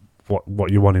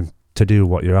what you want him to do,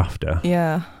 what you're after.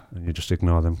 Yeah. And you just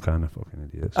ignore them kind of fucking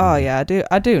idiots. Oh yeah,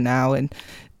 I do now. And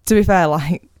to be fair,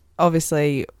 like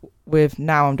obviously with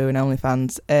now I'm doing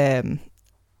OnlyFans.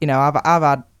 You know, I've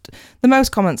had the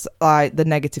most comments, like the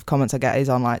negative comments I get is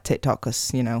on like TikTok,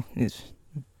 because you know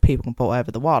people can put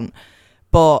whatever they want.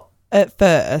 But at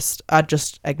first, I'd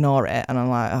just ignore it, and I'm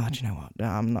like, oh, do you know what? No,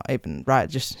 I'm not even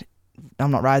right.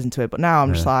 I'm not rising to it. But now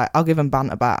I'm just like, I'll give them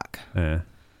banter back.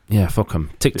 Yeah, fuck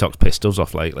them. TikTok's pissed us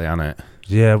off lately, hasn't it?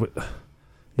 Yeah,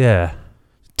 yeah.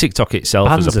 TikTok itself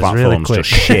as a platform is just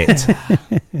shit.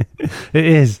 It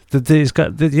is. It's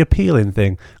got the appealing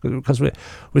thing, because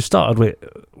we started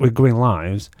with going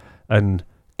lives and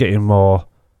getting more.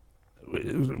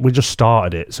 We just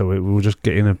started it, so we were just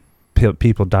getting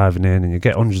people diving in, and you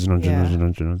get hundreds and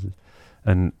hundreds,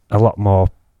 and a lot more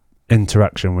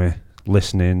interaction with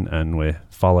listening and with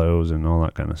follows and all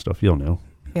that kind of stuff. You'll know.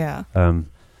 Yeah.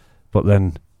 But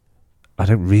then I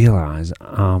didn't realise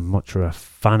how much of a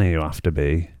fanny you have to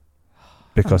be,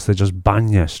 because they just ban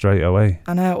you straight away.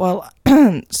 I know. Well,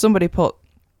 somebody put,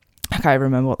 I can't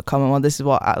remember what the comment was. This is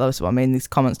what I mean. These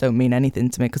comments don't mean anything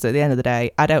to me, because at the end of the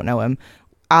day, I don't know them.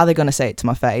 Are they going to say it to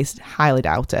my face? Highly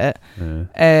doubt it.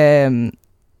 Yeah.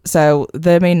 So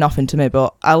they mean nothing to me.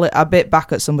 But I bit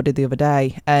back at somebody the other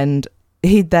day, and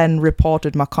he then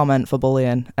reported my comment for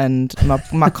bullying, and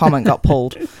my comment got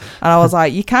pulled. And I was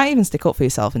like, you can't even stick up for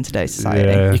yourself in today's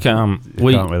society. You can't.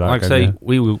 You can't with that, like I say,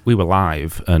 we were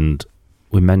live, and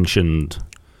we mentioned,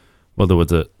 well, there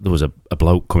was a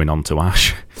bloke coming on to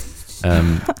Ash,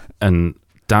 and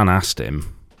Dan asked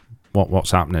him,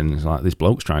 what's happening? He's like, this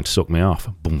bloke's trying to suck me off.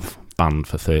 Boom, banned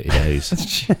for 30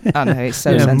 days. I know, it's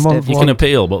so sensitive. You can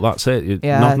appeal, but that's it.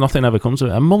 Nothing ever comes of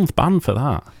it. A month banned for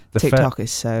that. TikTok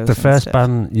is so the sensitive. first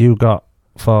ban you got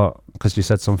for, because you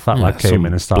said some fat lad came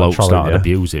in and started trolling you.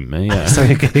 Abusing me. Yeah. So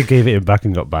he gave it back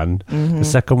and got banned. Mm-hmm. The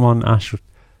second one, Ash,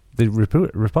 they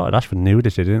reported Ash for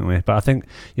nudity, didn't we? But I think,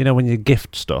 you know, when you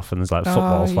gift stuff and there's like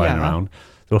footballs flying around,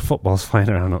 there were footballs flying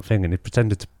around that thing, and he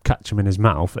pretended to catch them in his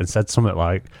mouth and said something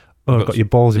like, "Oh, I've got your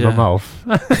balls in my mouth."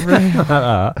 Like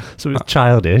that. So it was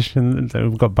childish, and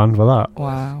we got banned for that.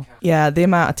 Wow. Yeah, the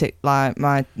amount of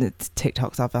my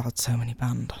TikToks I've had so many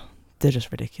banned. They're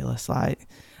just ridiculous. Like,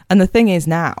 and the thing is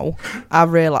now, I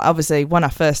realised, obviously, when I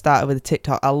first started with the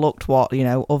TikTok, I looked what, you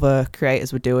know, other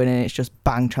creators were doing, and it's just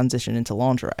bang transition into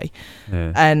lingerie.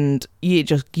 Yeah. And you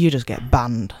just get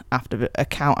banned after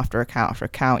account after account after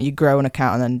account. You grow an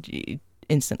account and then you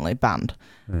instantly banned.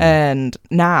 Yeah. And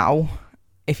now,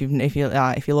 if you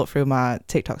look through my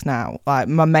TikToks now, like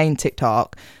my main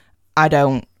TikTok, I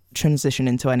don't transition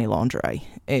into any lingerie.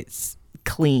 It's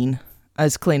clean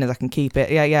as I can keep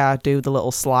it. I do the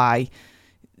little sly,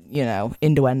 you know,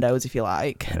 innuendos if you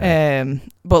like. Yeah.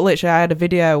 But literally, I had a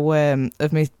video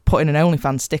of me putting an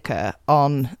OnlyFans sticker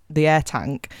on the air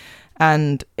tank,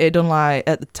 and it done like,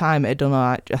 at the time it done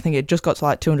like, I think it just got to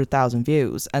like 200,000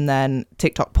 views, and then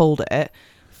TikTok pulled it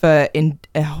for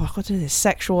what is this,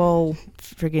 sexual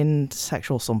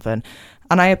something,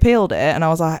 and I appealed it, and I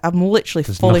was like, I'm literally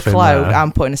fully clothed,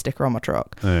 I'm putting a sticker on my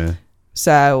truck. Yeah.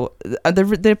 So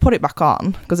they put it back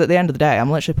on, because at the end of the day,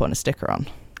 I'm literally putting a sticker on.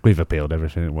 We've appealed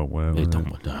everything. It won't work. It don't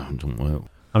work.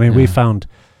 I mean, we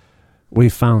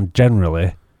found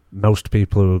generally most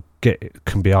people who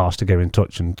can be asked to get in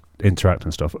touch and interact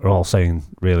and stuff are all saying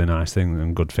really nice things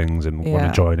and good things, and want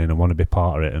to join in and want to be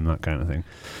part of it and that kind of thing.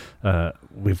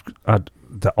 We've had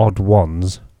the odd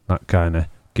ones that kind of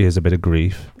gives a bit of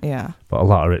grief. Yeah. But a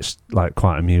lot of it's like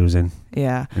quite amusing.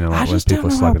 Yeah. You know, like I just don't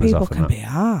know how people can be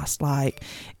arsed. Like,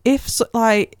 if,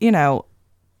 like, you know,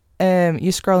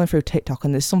 you're scrolling through TikTok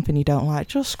and there's something you don't like,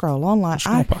 just scroll on. Like,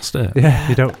 scroll past it. Yeah,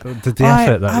 you don't. The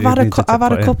effort that I've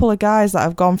had a couple of guys that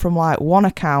have gone from like one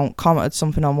account, commented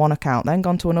something on one account, then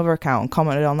gone to another account and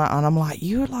commented on that, and I'm like,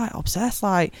 you're like obsessed.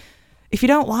 Like, if you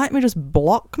don't like me, just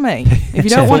block me. If you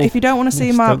don't want to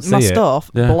see my stuff,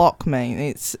 block me.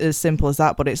 It's as simple as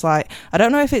that. But it's like, I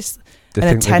don't know if it's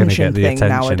an attention thing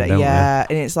nowadays. Yeah,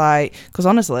 and it's like, because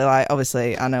honestly, like,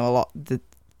 obviously, I know a lot.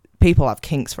 People have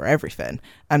kinks for everything,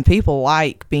 and people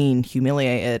like being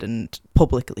humiliated and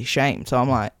publicly shamed. So I'm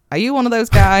like, are you one of those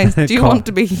guys? Do you want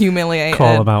to be humiliated?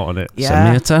 Call them out on it. Yeah. Send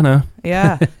me a tenner.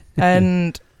 Yeah,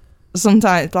 and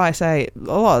sometimes, like I say, a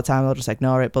lot of the time I'll just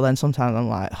ignore it, but then sometimes I'm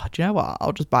like, oh, do you know what?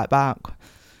 I'll just bite back.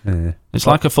 Yeah. It's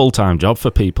like a full-time job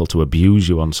for people to abuse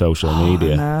you on social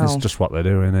media. No. It's just what they're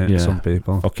doing, isn't it? Yeah. Some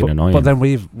people. Fucking annoying. But then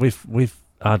we've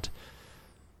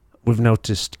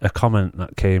noticed a comment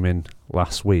that came in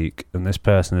last week, and this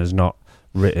person has not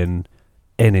written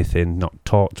anything, not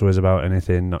talked to us about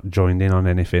anything, not joined in on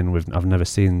anything. I've never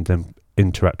seen them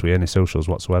interact with any socials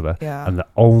whatsoever. Yeah. And the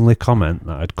only comment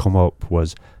that had come up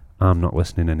was, "I'm not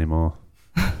listening anymore."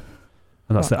 And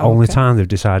that's the only time they've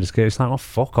decided to get. It's like, well,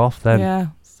 fuck off then. Yeah,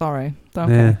 sorry.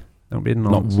 Yeah, don't be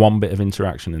not one bit of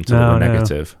interaction until they're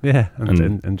negative. Yeah,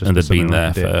 and they've been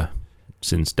there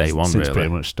since day one, since really. Pretty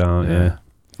much start. Yeah.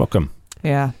 Fuck them.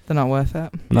 Yeah, they're not worth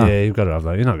it. No. Yeah, you've got to have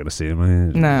that. You're not going to see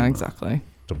them. No, exactly.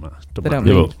 Don't matter. They don't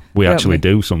need. We actually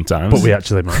do sometimes. But we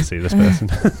actually might see this person.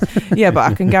 Yeah,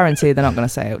 but I can guarantee they're not going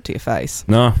to say it to your face.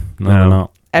 No, they're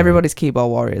not. Everybody's keyboard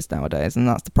warriors nowadays, and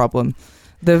that's the problem.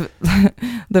 They've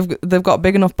got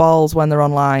big enough balls when they're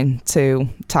online to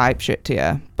type shit to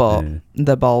you, but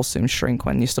the balls soon shrink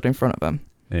when you stood in front of them.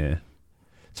 Yeah.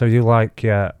 So you like?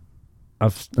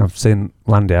 I've seen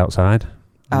Landy outside.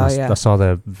 Oh, And yeah. I saw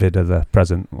the vid of the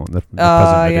present. The present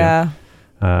Oh, video.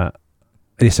 yeah.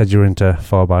 You said you were into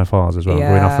 4x4s as well,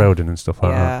 going Yeah. off-roading and stuff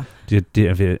like Yeah. that.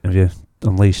 Have you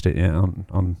unleashed it yet on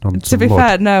To some be mud?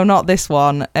 fair, no, not this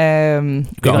one. Got an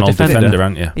got old Defender? Defender,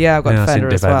 haven't you? Yeah, I've got Yeah, I've seen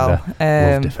Defender as well.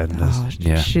 Love Defenders. Oh,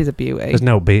 Yeah. She's a beauty. There's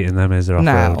no beating them, is there,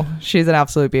 off-road? No, she's an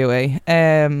absolute beauty.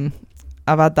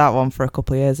 I've had that one for a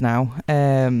couple of years now.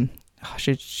 I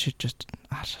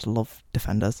just love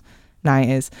Defenders.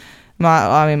 90s.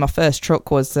 My first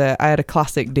truck was I had a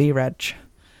classic D-Reg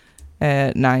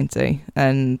 90,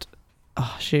 and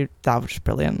that was just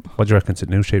brilliant. What do you reckon to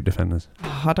new shape Defenders?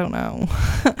 I don't know.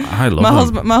 I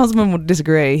love them. My husband would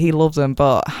disagree. He loves them,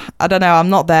 but I don't know. I'm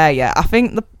not there yet. I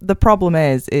think the problem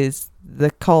is they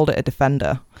called it a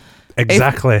Defender.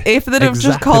 Exactly. If they'd have just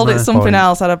Exactly called my it something point.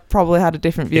 else, I'd have probably had a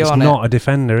different view It's on not a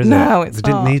Defender, is it? No, it's They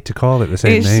didn't not. need to call it the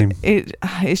same name.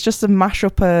 It's just a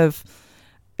mashup of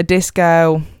a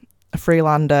Disco, a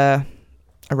Freelander,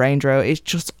 a Range Rover. It's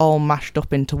just all mashed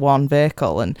up into one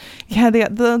vehicle, and yeah, they're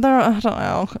I don't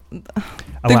know.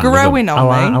 They're growing on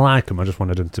me. I like them. I just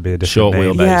wanted them to be a different Short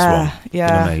name. wheelbase Yeah, one.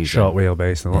 yeah. Amazing. Short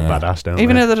wheelbase. They look Yeah. badass, don't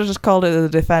Even they? if they'd have just called it the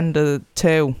Defender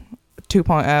 2,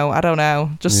 2.0, I don't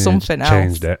know, just something else.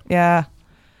 Changed it. Yeah.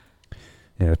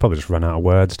 Yeah, they probably just ran out of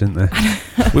words, didn't they?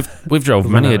 We've drove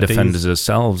We've many run a out of Defenders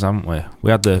ourselves, haven't we?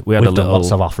 We had a We've done little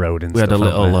lots of off-roading. we had a stuff,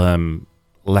 haven't little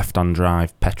left-hand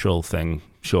drive petrol thing,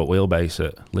 short wheelbase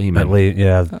at Lehman.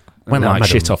 yeah. Went I like made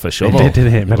shit a- off a shovel. It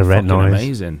did, it made a red Fucking noise.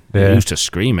 Amazing. Yeah. It used to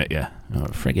scream at you. Oh,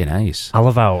 friggin' ace. I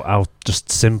love how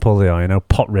just simple they are,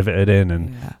 pot riveted in, and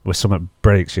Yeah. with some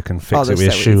brakes you can fix Oh, it with they're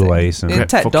a so easy. shoelace. And It'd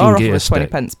take fucking door off gear with a 20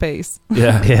 stick. pence piece.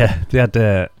 Yeah. yeah, they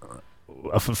had.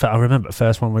 I remember the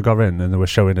first one we got in, and they were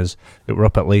showing us. It were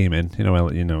up at Lehman, where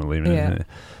Lehman, Yeah. isn't it?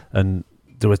 And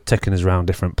they were taking us around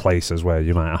different places where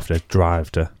you might have to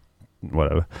drive to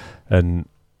whatever. And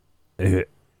we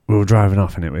were driving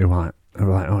off, and we were like,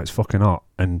 oh, it's fucking hot,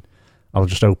 and I'll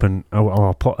just open.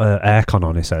 I'll put aircon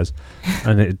on. He says,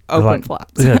 and it Open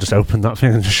flaps. Yeah, just opened that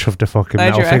thing and just shoved a fucking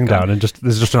There's metal your thing aircon. down, and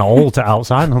there's just an hole to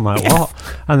outside. And I'm like, what?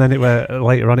 And then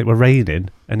later on it were raining,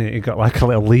 and it got like a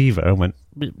little lever and went.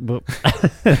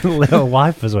 Little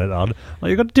wipers went on.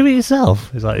 Like, you got to do it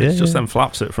yourself. He's like, yeah, It's just yeah. them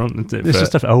flaps at front, isn't it? It's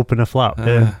just to open a flap.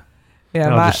 Yeah, Yeah,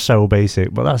 just so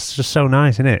basic, but that's just so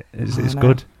nice, isn't it? It's I know.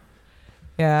 good.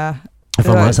 yeah. I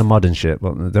feel Right. like it's a modern shit,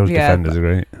 but those Yeah, Defenders are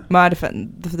great.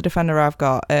 The Defender I've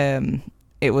got,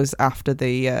 it was after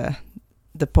the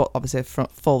put obviously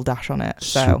full dash on it,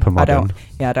 so Super I modern.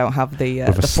 don't have the With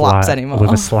a flaps slide- anymore.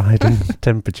 With a sliding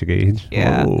temperature gauge.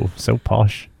 Yeah. Oh, so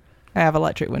posh. I have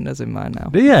electric windows in mine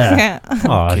now. Yeah. Yeah.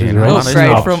 Oh, Okay, you're no, right. that is Upgrade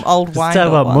not- from old Just wine.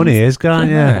 tell what money is, can't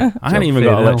you? I ain't even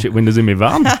got electric windows in my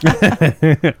van. I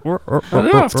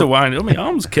don't have to wind up. My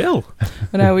arms kill.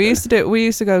 No, we used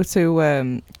to go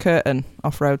to Curtin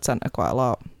off-road centre quite a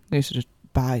lot. We used to just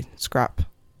buy scrap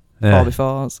Yeah.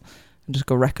 4x4s and just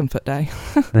go wreck them for a day.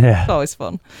 Yeah. It's always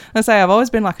fun. I say I've always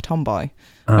been like a tomboy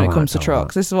when it comes to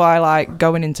trucks. This is why I like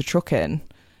going into trucking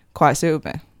quite suited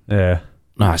me. Yeah.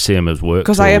 No, I see him as work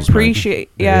Because I tools, mate. appreciate,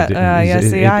 He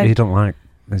don't like.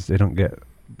 They don't get.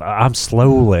 I'm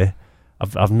slowly.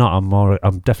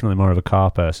 I'm definitely more of a car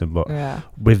person, but yeah,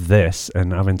 with this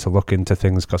and having to look into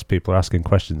things because people are asking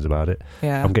questions about it,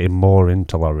 yeah. I'm getting more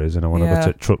into lorries, and I want to Yeah.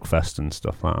 go to Truck Fest and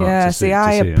stuff like that. Yeah, to see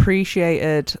I 'em.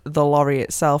 appreciated the lorry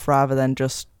itself rather than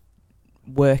just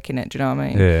working it. Do you know what I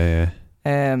mean?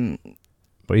 Yeah.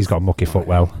 But he's got a mucky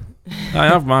footwell. I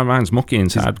have mine's mucky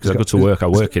inside because I go to work. I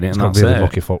work in it, It's and got that's really it.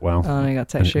 mucky footwell. Oh, you got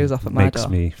to take And shoes it off at my makes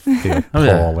door. me feel Oh,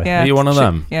 yeah. poorly. Yeah, Are you one of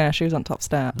them? Yeah, shoes on top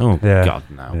step. Oh Yeah. God,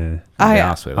 no. Yeah.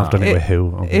 I've I've done it with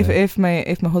who? If my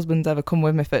husband's ever come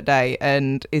with me for a day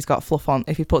and he's got fluff on,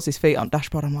 if he puts his feet on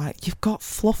dashboard, I'm like, you've got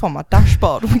fluff on my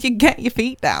dashboard. Will you get your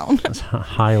feet down? That's a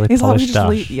highly He's like, polished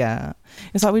dash. yeah.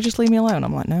 It's like, we just leave me alone.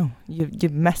 I'm like, no,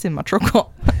 you're messing my truck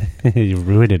up. You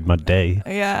ruined my day.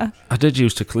 Yeah. I did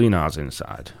used to clean ours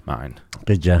inside, mine.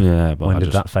 Did you? Yeah, but When I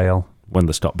did that fail? when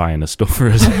they stopped buying us stuff for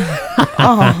us.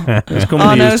 Oh, This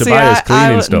company used to buy us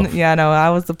cleaning stuff. Yeah, no, I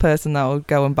was the person that would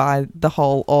go and buy the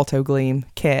whole Auto Gleam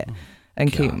kit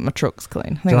and keep God. my trucks clean. I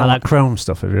Do think you like I- that chrome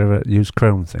stuff? Have you ever used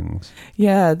chrome things?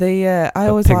 Yeah, I The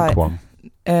always pink like. one.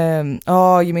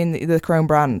 Oh, you mean the Chrome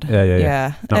brand?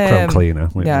 Yeah. Not chrome cleaner.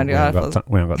 We yeah, haven't got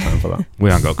time for that.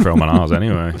 We ain't got chrome on ours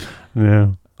anyway.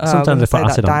 Yeah. Sometimes they put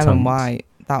acid that on diamond tanks. white.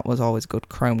 That was always good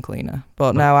chrome cleaner.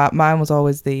 But no, mine was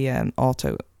always the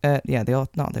auto.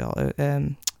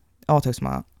 Auto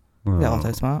Smart. Oh. The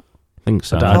Auto Smart. I think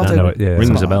so. I don't know it. Yeah. Rings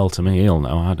Smart. a bell to me. He'll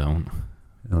know. I don't.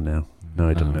 Oh no. No,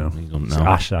 he doesn't know. He doesn't So know.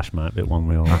 Ash might be one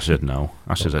wheel. I should know.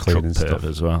 Ash is a truck Cleaning perv stuff.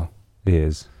 as well. He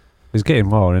is. He's getting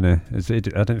more, isn't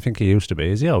he? I don't think he used to be.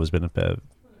 Has he always been a perv?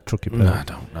 trucky I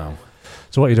don't know.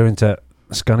 So what are you doing to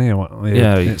Scania?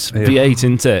 It's V8,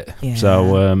 isn't it? Yeah. So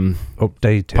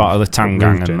updated. part of the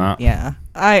Tangang and that. Yeah,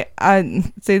 I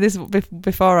see this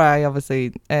before I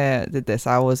obviously did this.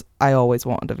 I always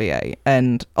wanted a V8,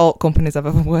 and all companies I've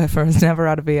ever worked for has never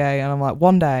had a V8, and I'm like,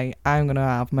 one day I'm gonna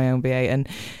have my own V8, and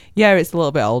yeah, it's a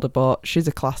little bit older, but she's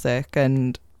a classic,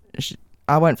 and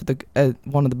I went for the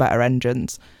one of the better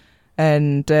engines,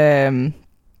 and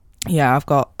yeah,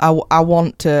 I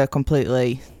want to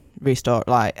completely restore,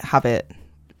 like have it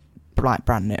like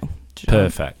brand new.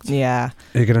 Perfect. Yeah.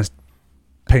 Are you gonna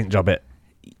paint job it?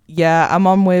 Yeah, I'm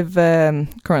on with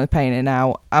currently painting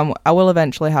now. I will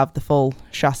eventually have the full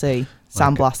chassis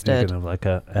sandblasted. You're gonna have like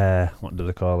a what do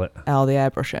they call it? The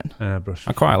airbrushing. Airbrush.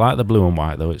 I quite like the blue and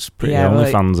white though. It's pretty Yeah,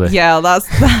 only fancy. Yeah,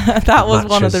 that was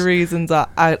one of the Matches. reasons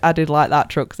I did like that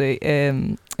truck. 'Cause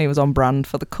he was on brand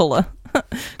for the colour.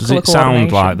 Does Colour it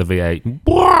sound coordination. like the V8?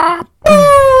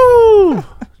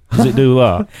 Does it do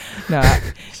that? No,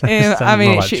 I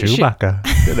mean, like Chewbacca,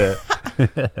 did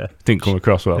it? Didn't come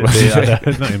across well.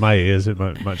 Not in my ears. It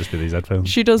might just be these headphones.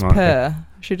 she does Okay. purr.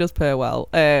 She does purr well.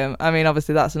 I mean,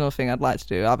 obviously that's another thing I'd like to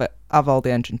do. Have all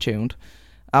the engine tuned.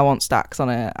 I want stacks on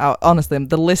it. Honestly,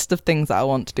 the list of things that I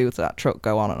want to do to that truck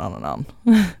go on and on and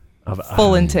on.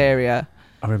 Full interior.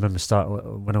 I remember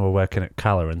when I was working at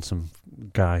Calla and some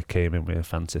guy came in with a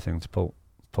fancy thing to pull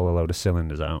a load of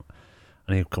cylinders out,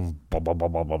 and he'd come bob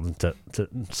to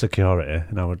security,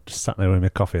 and I would just sat there with my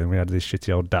coffee, and we had these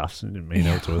shitty old daffs, and didn't mean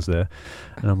out to us there,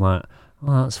 and I'm like,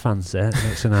 oh, that's fancy, it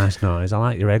makes a nice noise, I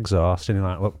like your exhaust, and he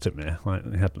like looked at me like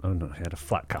he had a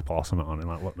flat cap or something on, and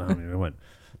like looked down at me and went,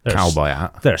 Cowboy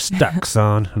hat. there's stacks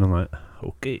on, and I'm like,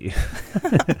 okay.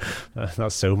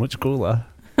 That's so much cooler.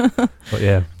 But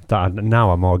yeah,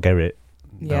 now I'm more Gerrit.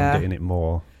 Yeah. I'm getting it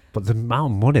more. But the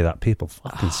amount of money that people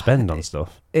fucking spend on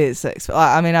stuff. It's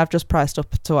I mean, I've just priced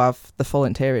up to have the full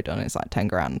interior done. It's like 10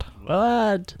 grand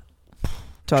What?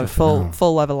 to have Just for now.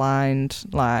 full leather lined,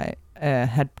 like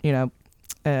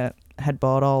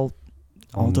headboard all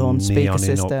done, speaker Neoning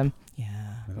system. Yeah,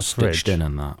 Stitched in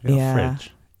and that. Yeah.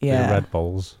 Fridge. yeah. Red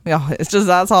Bulls. Yeah, it's just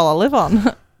that's all I live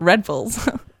on. Red Bulls.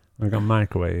 We've got a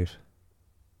microwave.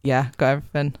 Yeah, got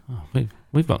everything. Oh,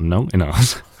 we've got no in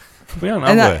ours. We don't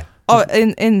And have that- Oh,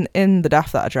 in the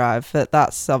DAF that I drive,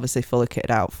 that's obviously fully kitted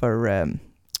out for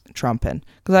tramping.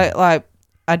 Because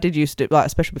I did used to do, like,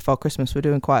 especially before Christmas, we're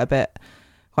doing quite a bit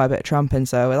of tramping,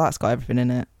 so that's got everything in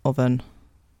it: oven,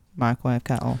 microwave,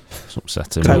 kettle. It's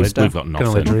upsetting. Toaster. We've got Can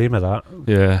only nothing. dream of that.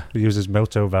 Yeah. We use his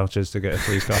moto vouchers to get a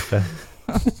free coffee.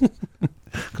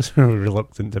 Because we were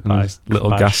reluctant to buy Little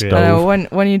buy gas shit. stove. I know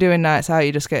when you're doing nights out,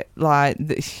 you just get like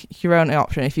your own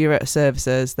option. If you're at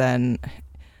services, then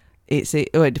it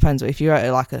depends. If you're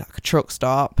at like a truck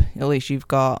stop, at least you've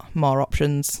got more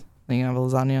options. You can have a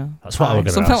lasagna. That's what I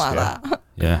was gonna something ask like that.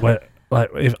 Yeah. Where, like,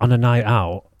 if on a night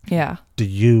out, Yeah. do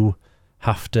you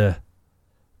have to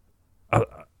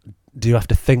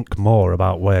think more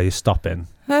about where you're stopping?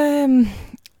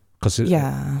 Because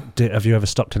Yeah. have you ever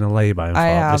stopped in a lay-by and thought, I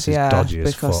have, this is yeah, dodgy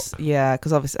as because fuck? yeah,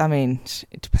 because obviously, I mean,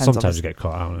 it depends. Sometimes obviously. you get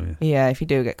caught out, don't you? Yeah, if you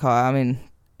do get caught, I mean,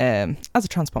 as a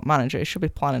transport manager, you should be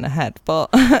planning ahead. But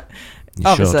You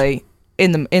obviously,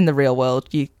 in the real world,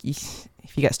 you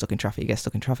if you get stuck in traffic, you get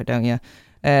stuck in traffic, don't you?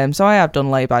 So I have done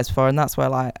laybys before, and that's where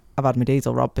like I've had my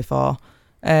diesel robbed before.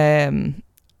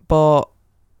 But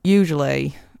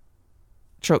usually,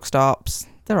 truck stops,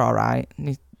 they're all right.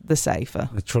 They're safer.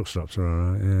 The truck stops are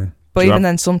alright, yeah. But Do you even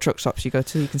have- then, some truck stops you go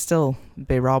to, you can still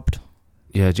be robbed.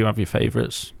 Yeah. Do you have your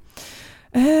favourites?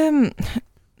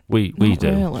 We We do.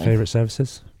 Really. Favourite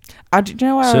services? Do you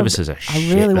know where Services are I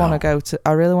shit. really want now. to go to?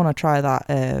 I really want to try that.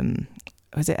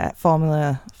 Was it at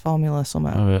Formula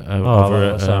Summit?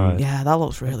 Over that's at, alright. Yeah, that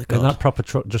looks really Isn't good. that proper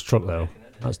truck? Just truck though.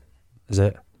 Is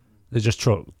it? It's just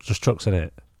trucks in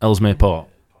it. Ellesmere Port.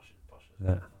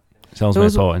 Yeah. It's Ellesmere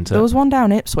Port, isn't There it? was one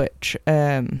down Ipswich.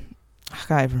 I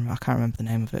can't remember the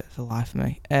name of it for the life of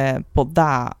me. But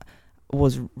that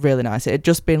was really nice. It had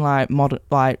just been like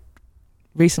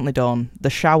recently done. The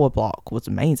shower block was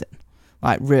amazing.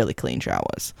 Like really clean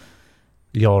showers.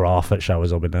 You're off at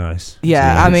showers will be nice.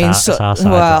 Yeah, I mean, it's our side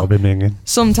well, that'll be minging.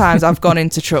 sometimes I've gone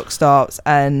into truck stops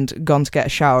and gone to get a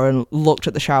shower and looked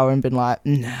at the shower and been like,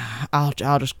 nah, I'll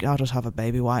just have a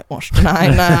baby whitewash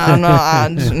tonight.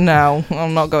 Nah,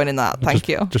 I'm not going in that. Thank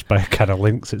you. Just buy a can of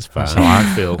Lynx, it's fine. That's how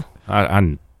I feel.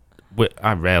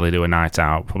 I rarely do a night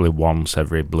out. Probably once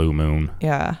every blue moon,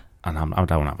 Yeah, and I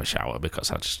don't have a shower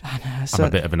because I know. I'm So, a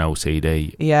bit of an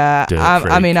OCD. yeah, dirt I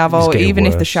freak. mean, I've It's always, getting even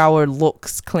if the worse. shower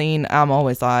looks clean, I'm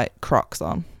always like Crocs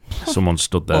on. Someone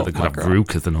stood there Oh that could my have God.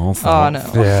 Veruca and all Oh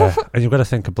no. Yeah, and you've got to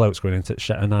think a bloke's going into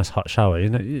a nice hot shower. You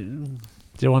know,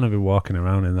 Do you want to be walking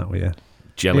around in that with you?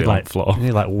 Jelly You'd on like- the floor. You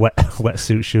need like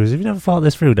wetsuit shoes. Have you never thought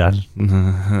this through, Dan?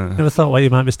 Never thought where you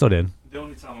might be studying? The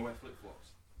only time I wear flip-flops.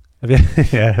 Have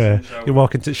you? Yeah. You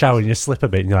walk into the shower and you slip a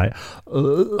bit and you're like,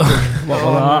 what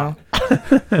was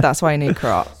that? No. That's why you need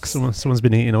Crocs. Someone's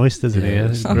been eating oysters in here.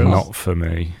 It's gross. Not for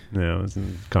me. No, it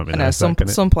can't be I know nice. that, can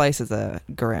it? some places are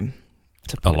grim.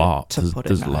 To A put lot. To put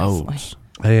There's it nicely. loads.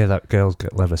 I hear that girls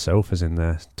get leather sofas in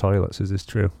their toilets. Is this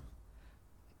true?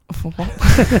 What?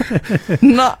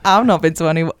 I've not been to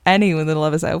any with a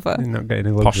leather sofa. You're not getting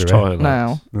any Posh luxury. toilets.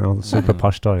 No, the super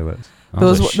posh toilets. There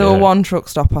That's was a there were shit. one truck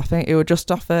stop. I think it was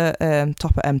just off at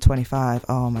top at M25.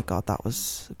 Oh my god, that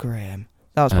was grim.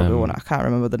 That was probably one. I can't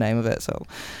remember the name of it. So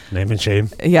Name and shame.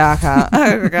 yeah, I can't.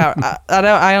 I don't.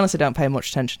 I honestly don't pay much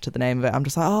attention to the name of it. I'm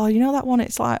just like, oh, you know that one?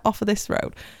 It's like off of this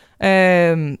road.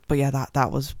 But yeah,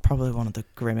 that was probably one of the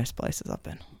grimmest places I've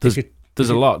been. There's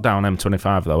a lot down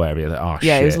M25 though area that are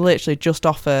Yeah, shit. it was literally just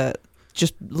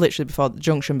literally before the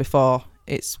junction before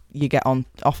you get on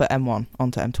off at M1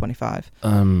 onto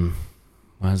M25.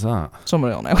 Where's that?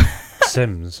 Somebody will know.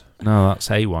 Sims. No, that's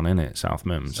A1, innit? South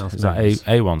Mims. South Is that Mims.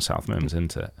 A1 South Mims,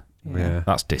 isn't it? Yeah.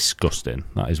 That's disgusting.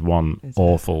 That is one Is it?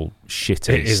 awful,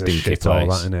 shitty, It is a stinky shit all place.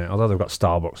 that, isn't it? Although they've got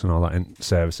Starbucks and all that in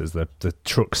services, the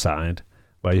truck side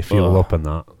where you fuel Ugh. up and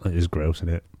that is gross, isn't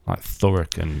it? Like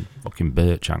Thurrock and fucking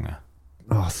Birchanger.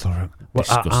 Oh, thorough.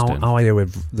 Disgusting. How are you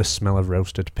with the smell of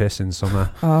roasted piss in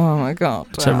summer? Oh my god.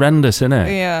 It's horrendous, isn't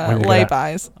it? Yeah, When you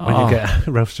lay-bys. When you get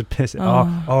roasted piss? Get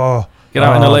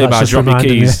out in a lay-by, that's just drop your reminded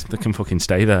keys. They can fucking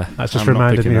stay there. That's just I'm not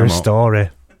reminded picking me of a them up. story.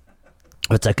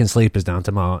 We're taking sleepers down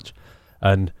to March,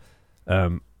 and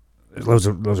loads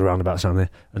of roundabouts down there,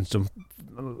 and some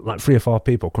like 3 or 4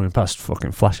 people coming past,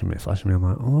 fucking flashing me. I'm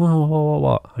like,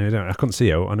 what? And I couldn't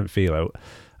see out, I didn't feel out,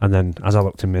 and then as I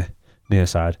looked in my near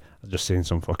side, I just seen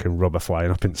some fucking rubber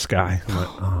flying up in the sky. I'm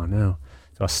like, oh no!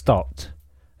 So I stopped,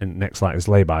 and next light is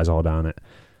laybys all down it.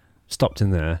 Stopped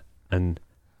in there and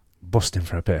busting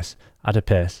for a piss. Had a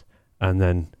piss, and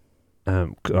then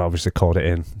obviously called it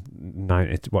in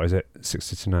 90. What is it?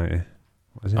 60 to 90.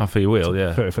 What is it? Half of your wheel,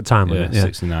 yeah. For time limit, yeah.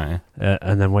 60, 90.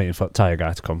 And then waiting for the tyre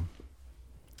guy to come.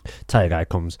 Tyre guy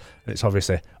comes, and it's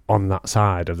obviously on that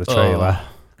side of the trailer. Oh.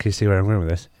 Can you see where I'm going with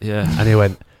this? Yeah. And he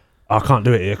went, I can't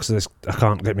do it here because I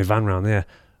can't get my van round there.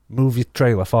 Move your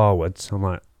trailer forwards. I'm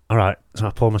like, all right. So I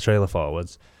pull my trailer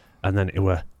forwards, and then it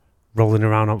were rolling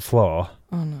around on the floor,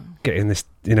 Oh no. getting this,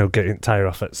 getting tyre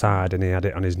off at side, and he had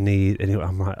it on his knee, and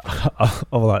I'm like, I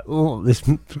was like, oh, this.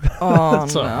 Oh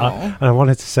So no. and I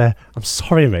wanted to say, I'm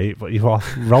sorry, mate, but you are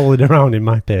rolling around in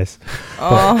my piss.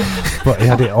 Oh. But he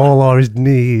had it all on his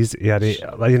knees. He had it,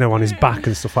 on his back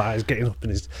and stuff like that. He's getting up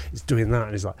and he's doing that,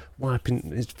 and he's like wiping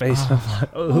his face. And I'm like,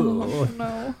 Oh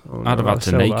no. I'd have had it's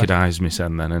to so naked bad. eyes me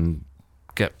sen then and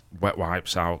get wet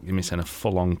wipes out, give me sen a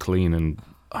full-on clean, and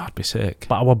I'd be sick.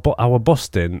 But I were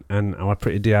busting and I were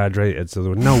pretty dehydrated, so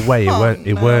there was no way he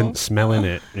no. weren't smelling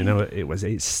it.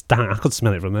 It stank. I could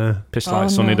smell it from there. Pissed Oh, like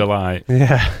Sunny no. Delight.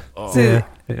 Yeah, Oh. So- yeah,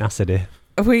 acidy.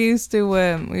 We used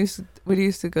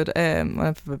to go to,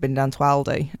 I've been down to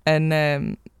Aldi, and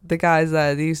the guys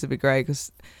there, they used to be great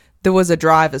because there was a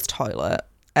driver's toilet,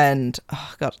 and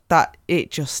oh god, that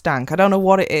it just stank. I don't know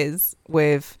what it is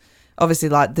with, obviously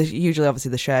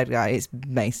the shared guy, it's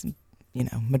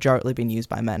majority being used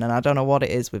by men, and I don't know what it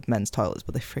is with men's toilets,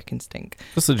 but they freaking stink.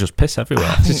 Because they just piss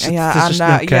everywhere. Yeah, just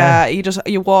and no care.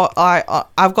 you walk.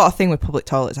 I've got a thing with public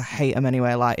toilets. I hate them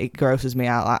anyway. Like, it grosses me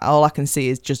out. Like, all I can see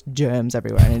is just germs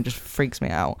everywhere, and it just freaks me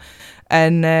out.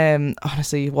 And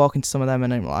honestly, you walk into some of them,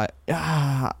 and I'm like,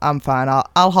 I'm fine.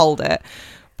 I'll hold it.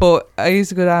 But I used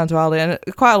to go down to Aldi,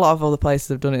 and quite a lot of other places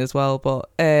have done it as well. But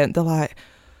they're like,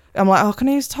 I'm like, oh, can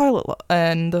I use the toilet?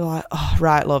 And they're like, oh,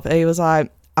 right, love. He was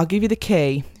like, I'll give you the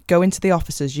key. Go into the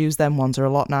offices. Use them ones. They're a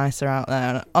lot nicer out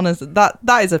there. And honestly, that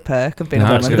is a perk of being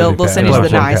No, a it's woman. gonna They'll be send better. you to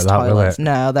the Won't nice get that, will toilets. it?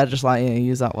 No, they're just like,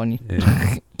 use that one.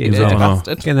 Yeah. You Use dirty that one.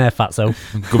 bastard. Get in there,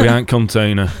 fatso. Go behind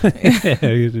container.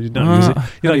 You're not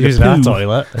Like using a our poo.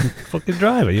 toilet. Fucking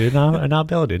driver, you're in our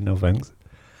building. No thanks.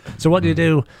 So what do you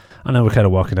do? I know we're kind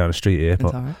of walking down the street here, It's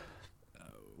but alright.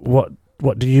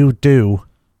 what do you do?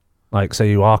 Like, say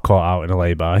you are caught out in a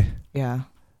lay-by. Yeah.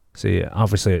 See,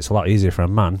 obviously it's a lot easier for a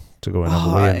man to go and have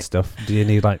a wee and stuff. Do you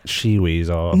need like she-wees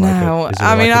or No, like a,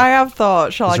 I have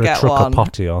thought, shall I is there a get trucker one?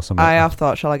 potty or something? I have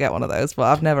thought, shall I get one of those? But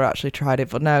I've never actually tried it.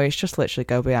 But no, it's just literally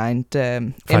go behind,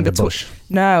 in Find a between. bush.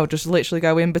 No, just literally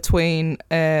go in between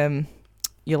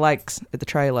your legs at the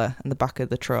trailer and the back of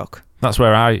the truck. That's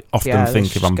where I often Yeah, think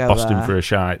let's if I'm just go busting there. for a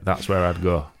shite, that's where I'd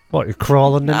go. What, you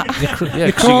crawl underneath? Yeah,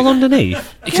 You crawl underneath?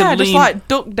 You Yeah, can just lean. like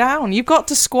duck down. You've got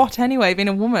to squat anyway, being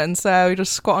a woman, so you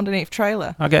just squat underneath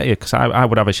trailer. I get you, because I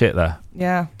would have a shit there.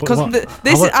 Yeah, But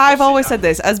because what- I've always said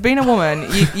this. As being a woman,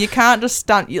 you can't just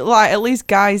stand. Like at least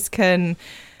guys can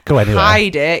Go anywhere.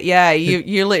 hide it. Yeah,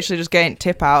 you're literally just getting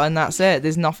tip out, and that's it.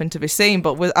 There's nothing to be seen.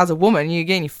 But as a woman, you're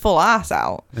getting your full ass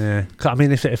out. Yeah. 'Cause, I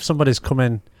mean, if somebody's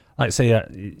coming, like say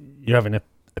you're having a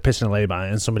piss in a lay-by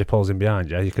and somebody pulls in behind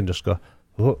you, you can just go,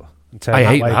 oh, and turn I that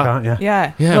hate way, that. can't you?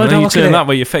 Yeah. Yeah, No, when don't you look at turn it. that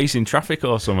way, you're facing traffic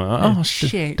or something. Oh,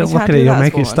 shit. Don't You look can't at do it, you'll that as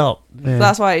make a you woman. stop. Yeah. So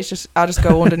that's why I just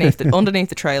go underneath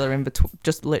the trailer in between,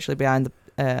 just literally behind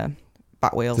the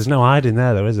back wheels. There's no hiding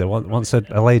there, though, is there? Once a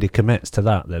lady commits to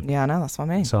that, then Yeah, I know. That's what I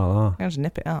mean. it's all on. I just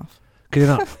nip it off. Could you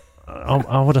not?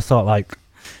 I would have thought like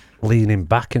leaning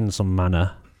back in some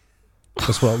manner.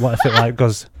 Just what if it like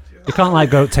goes? You can't like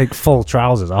go take full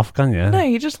trousers off, can you? No,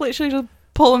 you just literally just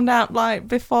pull them down like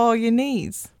before your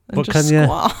knees and But just can you-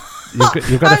 squat.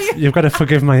 You've got to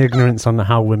forgive my ignorance on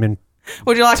how women.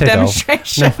 Would you like a Tiddle.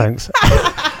 demonstration? No thanks.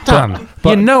 Dan, but-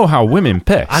 you know how women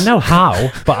piss. I know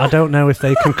how, but I don't know if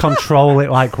they can control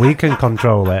it like we can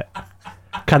control it.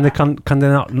 Can they not? Can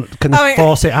they I mean-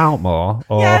 force it out more,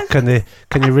 or Yes.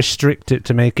 can you restrict it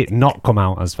to make it not come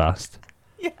out as fast?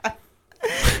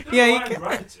 Yeah, you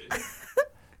can.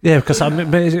 Yeah, because I've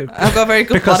got very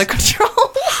good Because- bladder control.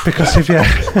 because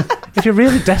if you're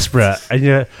really desperate and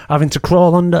you're having to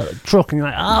crawl under a truck and you're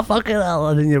like, oh fucking hell,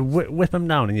 and then you whip them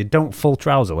down and you don't full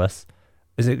trouserless,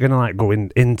 is it gonna like go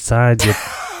inside your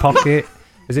pocket?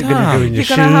 Is it gonna go in your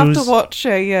You're gonna have shoes? to watch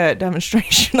a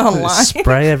demonstration Does it online.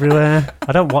 spray everywhere.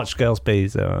 I don't watch girls'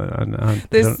 peas, so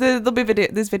There's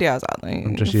videos out there.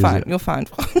 I'm just You'll find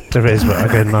one. there is, but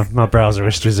again, my browser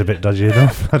history is a bit dodgy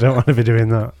enough. I don't want to be doing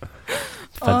that.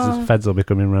 Feds will be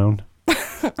coming round.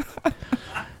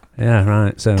 Yeah,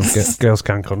 right. So girls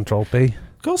can control pee.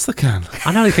 Of course they can.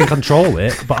 I know they can control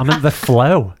it, but I meant the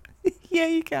flow. Yeah,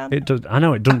 you can. It does. I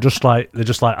know it doesn't just like they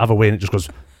just like have a wee and it just goes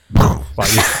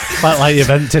like you've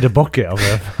emptied a bucket of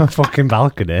a fucking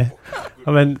balcony.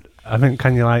 I mean,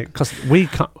 can you like? Because we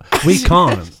can't.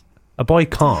 A boy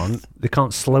can't. They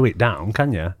can't slow it down,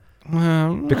 can you?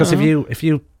 Because if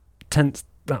you tense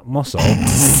that muscle,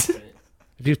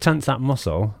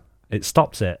 it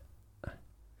stops it.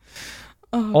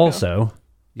 Oh, Also,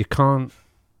 you can't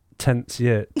tense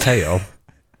your tail.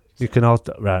 You can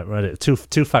also right. Two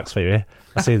facts for you.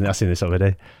 I've seen this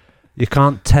already. You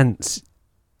can't tense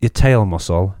your tail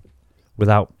muscle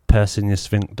without pursing your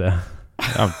sphincter.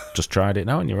 I've just tried it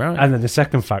now, and you're right. And then the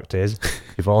second fact is,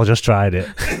 you've all just tried it.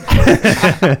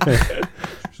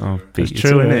 It's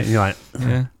true, isn't it? And you're like,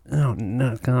 Yeah. oh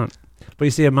no, I can't. But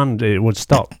you see, a man, it would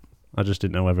stop. I just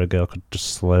didn't know whether a girl could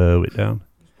just slow it down.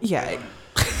 Yeah.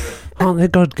 Aren't they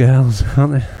good girls?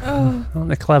 Aren't they? Oh. Aren't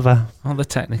they clever? Oh, the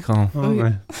technical. Aren't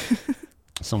yeah. they?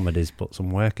 Somebody's put some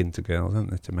work into girls,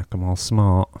 haven't they, to make them all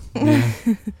smart. Yeah.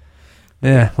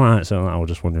 Yeah, right. So I was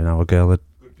just wondering how a girl would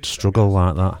struggle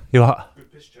like that. You are?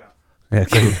 Good piss chat. Yeah,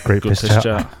 great Good piss piss chat.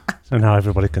 chat. So now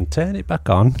everybody can turn it back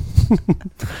on.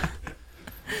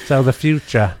 So the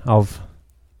future of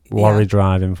lorry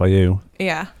driving for you.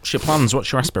 Yeah. What's your plans?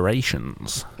 What's your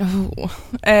aspirations? Oh.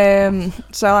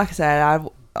 So like I said,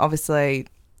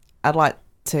 I'd like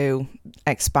to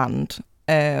expand.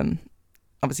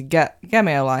 Obviously get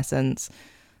my own license,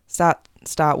 start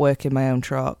working my own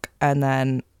truck, and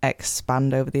then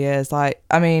expand over the years. Like,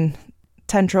 I mean,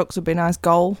 10 trucks would be a nice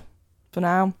goal for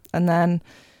now, and then,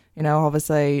 you know,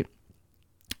 obviously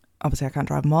I can't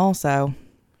drive them all, so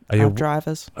I have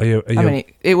drivers. Are you? I mean,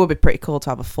 it would be pretty cool to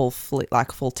have a full fleet, like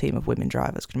a full team of women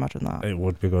drivers. Can you imagine that? It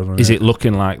would be good. Wouldn't Is it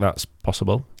looking like that's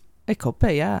possible? It could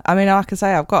be, yeah. I mean, like I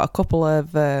say, I've got a couple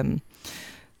of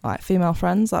like female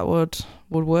friends that would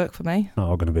work for me. Not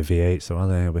all going to be V8, so are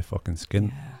they? It'll be fucking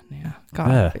skin.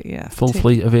 Yeah. Full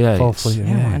fleet of V8s. Full fleet of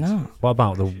Yeah, V8s. I know. What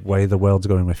about the way the world's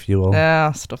going with fuel?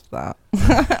 Yeah, stuff that.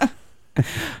 You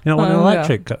don't want an Oh,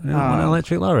 electric? You don't want an Oh.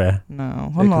 electric lorry?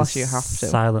 No, It unless can you have to.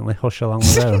 silently hush along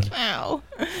the road. Ow.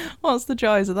 What's the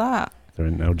joys of that? There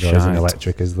ain't no joys in Shite.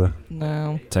 electric, is there?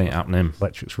 No. It ain't happening.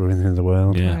 Electric's ruining the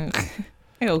world. Yeah.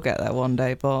 It'll get there one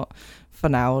day, but for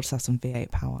now, we'll just have some V8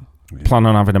 power. Plan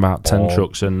on having about 10 Oh.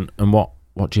 trucks, and what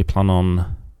do you plan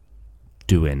on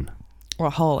doing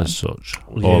What, hauling? as such?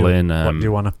 You- All in. what do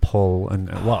you want to pull? And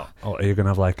what? Or are you going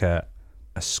to have like a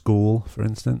school, for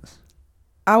instance?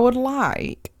 I would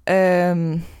like, I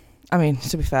mean,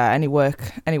 to be fair, any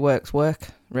work's work,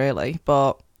 really,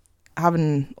 but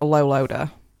having a low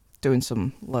loader, doing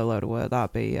some low loader work,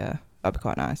 that'd be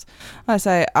quite nice. Like I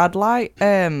say, I'd like,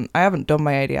 I haven't done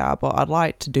my ADR, but I'd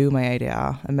like to do my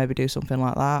ADR and maybe do something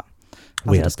like that.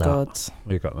 We had Hazardous that. goods.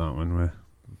 We got that when we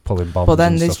pulling bombs. But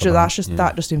then and there's stuff about.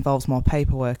 that just involves more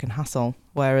paperwork and hassle.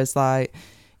 Whereas like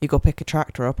you go pick a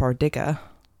tractor up or a digger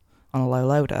on a low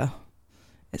loader,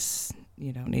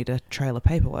 you don't need a trail of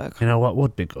paperwork. You know what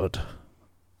would be good?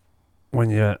 When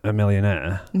you're a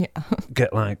millionaire,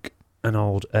 get like an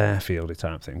old airfieldy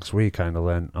type thing. Because we kind of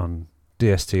learnt on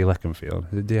DST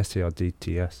Leconfield. Is it DST or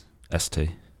DTS? DST.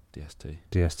 DST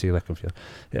Leconfield.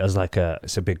 It has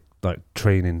it's a big like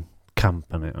training camp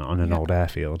on an old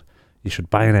airfield. You should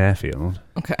buy an airfield.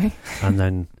 Okay. And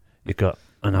then you got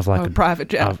and have like a private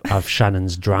jet. Have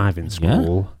Shannon's driving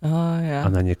school. Yeah. Oh yeah.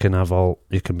 And then you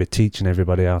can be teaching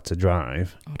everybody how to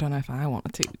drive. I don't know if I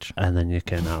want to teach. And then you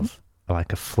can have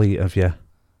like a fleet of your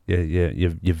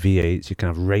V8s. You can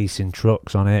have racing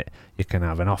trucks on it. You can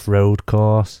have an off-road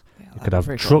course. Yeah, you could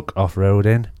have truck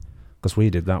off-roading. Because we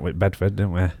did that with Bedford,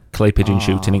 didn't we? Clay pigeon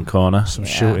shooting in corner. Some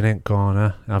shooting in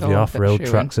corner. Have your off-road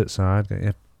tracks outside.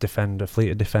 Get your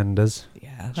fleet of Defenders.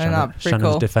 Yeah, Shannon's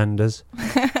cool. Defenders.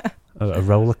 a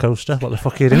roller coaster. What the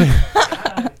fuck are you doing?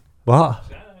 What?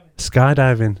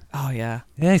 Skydiving. Oh yeah.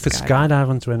 Yeah, you could skydive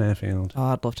onto an airfield. Oh,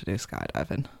 I'd love to do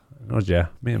skydiving. Oh yeah,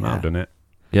 me and Matt have done it.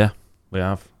 Yeah, we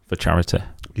have for charity.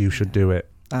 You should do it.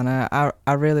 And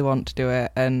I really want to do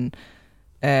it. And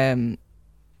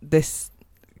this.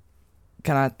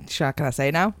 Can I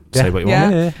say now? Yeah. Say what you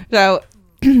want.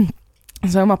 Yeah.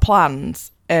 So my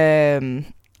plans. I've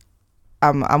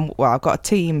got a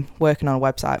team working on a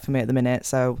website for me at the minute,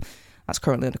 so that's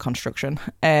currently under construction.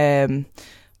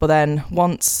 But then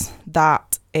once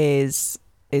that is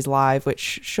live,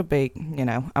 which should be,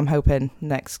 I'm hoping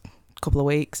next couple of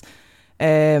weeks,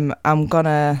 I'm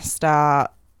gonna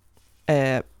start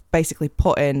basically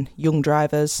putting young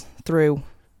drivers through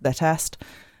their test,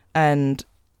 and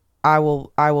I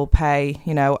will pay,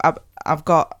 I've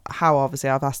got how obviously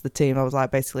I've asked the team, I was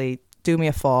like, basically do me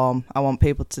a form. I want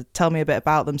people to tell me a bit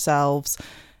about themselves,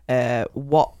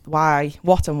 what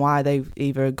and why they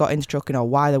either got into trucking or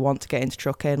why they want to get into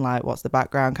trucking, like what's the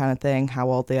background kind of thing, how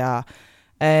old they are.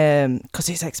 Because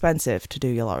it's expensive to do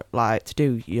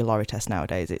your lorry test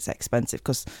nowadays. It's expensive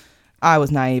because I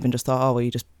was naive and just thought, oh well,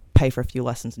 you just pay for a few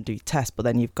lessons and do your test, but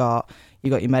then you've got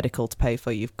your medical to pay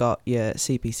for, you've got your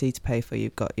CPC to pay for,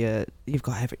 you've got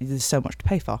there's so much to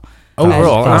pay for.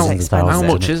 Overall, how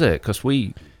much is it? Because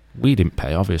we didn't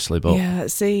pay, obviously, but yeah.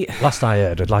 See, last I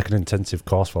heard, like an intensive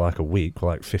course for like a week, for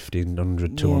like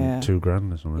 1,500 to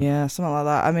 $2,000 or something. Yeah, something like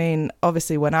that. I mean,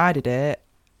 obviously, when I did it,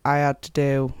 I had to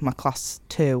do my class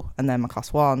 2 and then my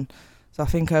class 1. So I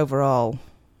think overall,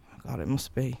 God, it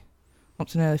must be up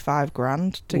to nearly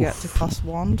 $5,000 to get to class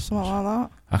 1, something like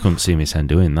that. I couldn't see Miss Hen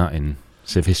doing that in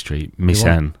Civ History. Miss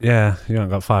Hen. Yeah, you haven't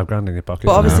got $5,000 in your pocket.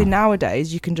 But obviously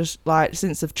nowadays, you can just,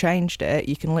 since they've changed it,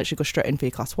 you can literally go straight in for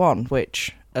your class 1,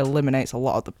 which eliminates a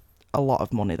lot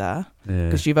of money there.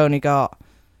 Because you've only got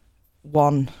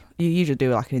one, you usually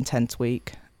do like an intense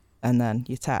week and then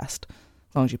you test,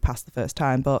 as long as you pass the first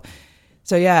time. But,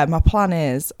 so yeah, my plan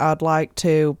is I'd like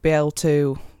to be able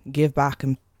to give back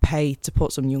and pay to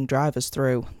put some young drivers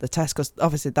through the test, because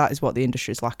obviously that is what the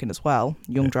industry is lacking as well,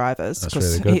 young drivers,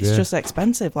 because really it's just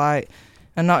expensive, and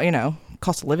not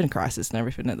cost of living crisis and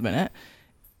everything at the minute.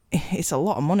 It's a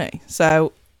lot of money.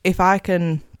 So if I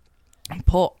can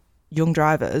put young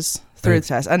drivers through the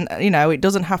test, and it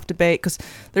doesn't have to be, because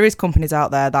there is companies out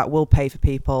there that will pay for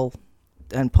people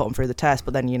and put them through the test,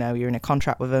 but then you're in a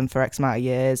contract with them for X amount of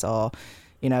years, or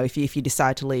if you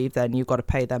decide to leave, then you've got to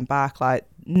pay them back. Like,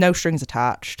 no strings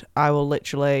attached. I will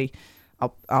literally,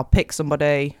 I'll pick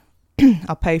somebody,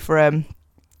 I'll pay for them.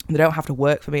 They don't have to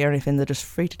work for me or anything. They're just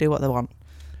free to do what they want.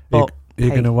 But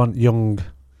you're going to want young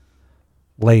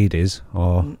ladies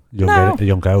or a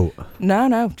young goat?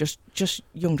 No, just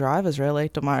young drivers, really.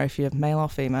 Don't matter if you're male or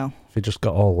female. If you just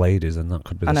got all ladies, then that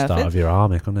could be the start of your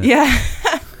army, couldn't it? Yeah.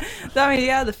 I mean,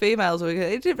 yeah, the females.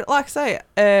 Like I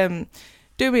say,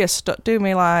 do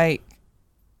me like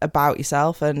about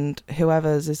yourself, and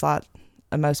whoever's is like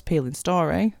a most appealing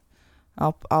story,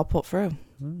 I'll put through.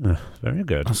 Very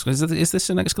good. Is this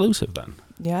an exclusive then?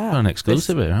 Yeah, an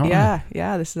exclusive here, aren't we?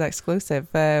 Yeah, this is an exclusive.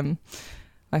 Like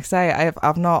I say,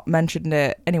 I've not mentioned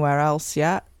it anywhere else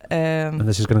yet. And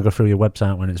this is going to go through your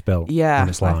website when it's built, when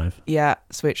it's live.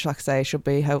 Which, like I say, should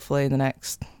be hopefully in the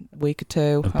next week or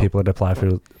 2. And people would apply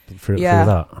through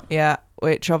that. Yeah,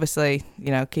 which obviously,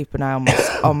 keep an eye on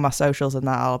on my socials and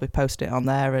that. I'll be posting it on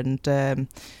there. And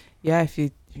if you're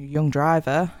a young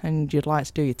driver and you'd like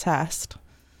to do your test,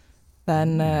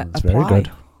 then that's apply. Very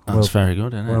good. That's very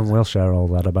good, isn't it? We'll share all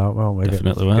that about, won't we?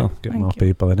 Definitely will. Get more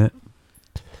people in it.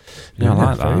 Yeah, I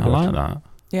like that. I like that.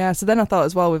 Yeah, so then I thought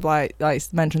as well, with like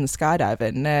mentioned the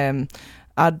skydiving,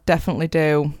 I'd definitely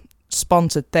do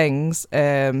sponsored things.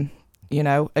 you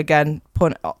know, again,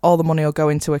 put all the money will go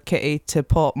into a kitty to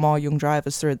put more young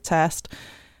drivers through the test.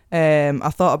 I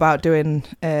thought about doing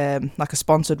like a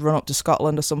sponsored run up to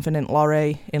Scotland or something in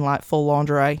lorry in like full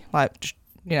lingerie, like just,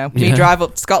 you know, me drive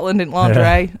up to Scotland in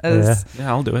lingerie. Yeah,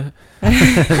 I'll do it.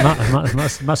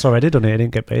 Matt's already done it. He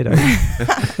didn't get paid.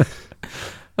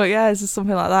 But yeah, it's just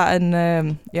something like that,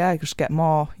 and just get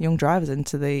more young drivers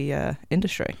into the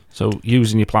industry. So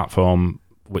using your platform,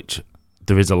 which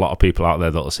there is a lot of people out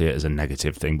there that'll see it as a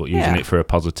negative thing, but using it for a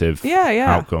positive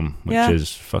outcome, which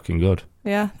is fucking good.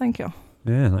 Yeah, thank you.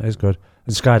 Yeah, that is good.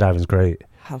 And skydiving's great.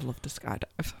 I'd love to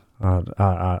skydive.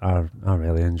 I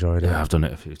really enjoyed it. Yeah, I've done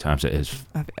it a few times. It is.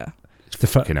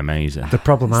 It's fucking amazing. The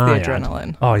problem it's I the adrenaline.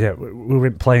 Had, oh yeah, we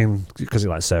were playing because it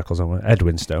like circles on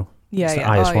Edwinstowe. Yeah, it's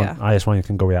yeah. The highest one you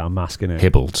can go without a mask in it.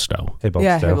 Hibblestowe.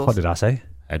 Hibblestowe. What did I say?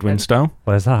 Edwinstowe.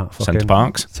 Where's that? Centre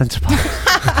Parks. Centre Parks.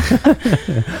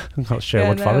 I've got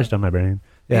Sherwood Forest on my brain.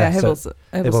 Yeah,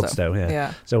 Hibblestowe.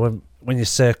 Yeah. So when you're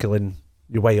circling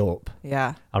your way up,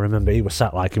 I remember he was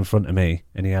sat like in front of me,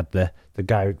 and he had the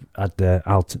guy who had the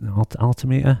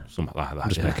altimeter, something like that. I'm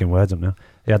just making words up now.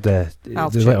 He had the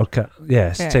little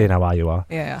saying how high you are.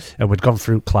 Yeah. And we'd gone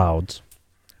through clouds,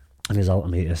 and his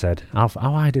altimeter said, "How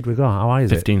high did we go? How high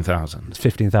is 15,000. It's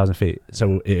 15,000 feet.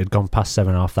 So it had gone past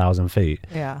 7,500 feet.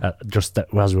 Yeah. Just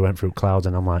as we went through clouds,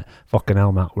 and I'm like, "Fucking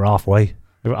hell, Matt, we're halfway.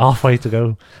 We're halfway to go."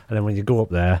 And then when you go up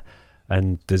there,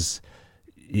 and there's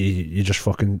you just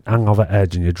fucking hang over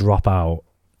edge and you drop out.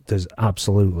 There's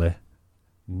absolutely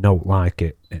no like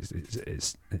it.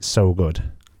 It's so good.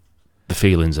 The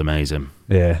feeling's amazing.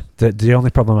 Yeah. The only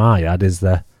problem I had is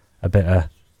I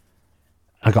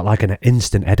got like an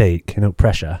instant headache,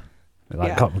 pressure.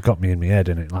 It got me in my head,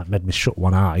 and it like made me shut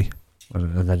one eye.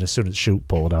 And then as soon as chute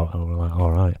pulled out, I was like,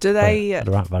 all right. Do they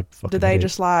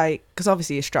just like, because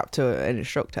obviously you're strapped to an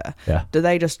instructor. Yeah. Do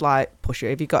they just like push you?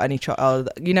 Have you got any,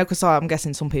 because I'm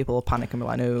guessing some people will panic and be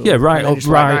like, no. Yeah, right.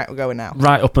 Right, we're going now.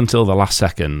 Right up until the last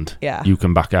second, you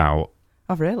can back out.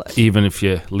 Oh, really? Even if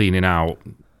you're leaning out,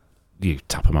 you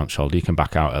tap them on the shoulder, you can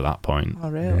back out at that point. Oh,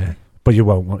 really? Yeah. But you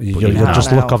won't. You'll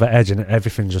just look over edge and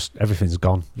everything's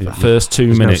gone. The first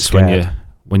 2 minutes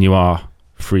when you are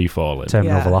free falling,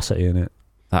 terminal velocity in it.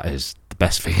 That is the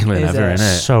best feeling ever, isn't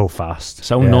it? So fast,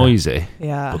 so noisy.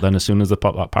 Yeah. But then as soon as they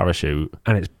pop that parachute,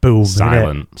 and it's boom,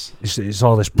 silence. It's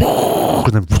all this,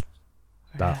 and then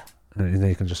that, and then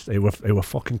you can just it were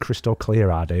fucking crystal clear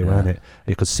our day, weren't it?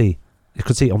 You could see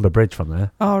it on the bridge from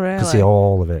there. Oh, really? You could see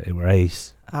all of it. It were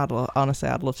ace. Honestly,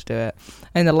 I'd love to do it.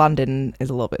 And the landing is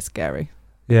a little bit scary.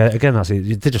 Yeah, again, that's it.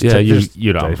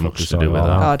 You don't have much to do with that.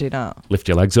 Oh, I do not. Lift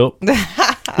your legs up.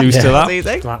 Used to that.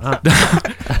 Easy. Like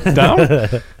that.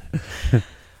 Down.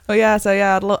 Oh yeah, so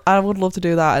yeah, I would love to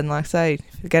do that, and like I say,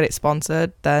 if you get it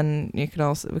sponsored, then you can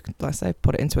also, like I say,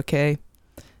 put it into a key,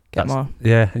 get more.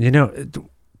 Yeah, and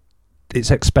it's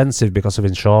expensive because of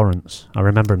insurance. I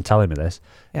remember him telling me this.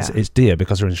 Yeah. It's dear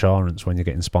because of insurance when you're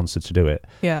getting sponsored to do it.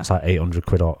 Yeah. It's like 800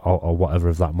 quid or whatever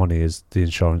of that money is the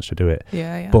insurance to do it.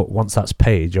 Yeah. But once that's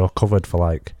paid, you're covered for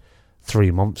like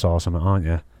 3 months or something, aren't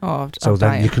you? Oh, so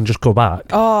then you can just go back.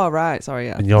 Oh, right. Sorry,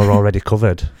 yeah. And you're already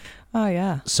covered. Oh,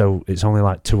 yeah. So it's only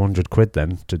like 200 quid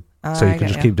then. So you can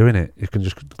just keep doing it. You can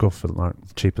just go for like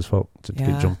cheap as fuck to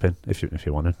keep jumping if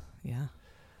you wanted. Yeah.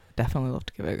 Definitely love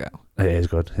to give it a go. It is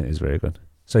good. It is very good.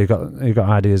 So you got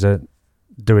ideas of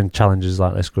doing challenges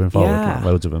like this going forward, like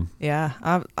loads of them. Yeah,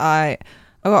 I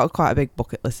got quite a big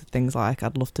bucket list of things like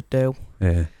I'd love to do.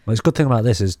 Yeah, well, it's a good thing about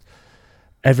this is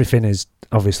everything is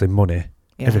obviously money.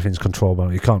 Yeah. Everything's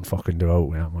controllable. You can't fucking do it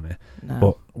without money. No.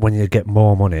 But when you get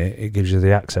more money, it gives you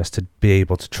the access to be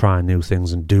able to try new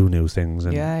things and do new things.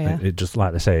 And it just,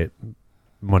 like they say,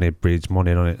 money breeds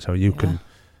money on it. So you can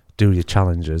do your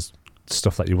challenges,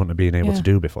 stuff that you wouldn't have been able to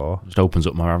do before. It just opens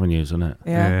up more avenues, doesn't it?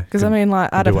 Yeah, because I mean,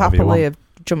 like, I'd have happily have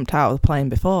jumped out of the plane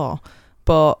before,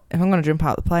 but if I'm going to jump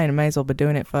out of the plane, I may as well be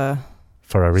doing it for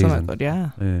a reason. Good, yeah,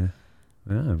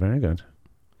 very good.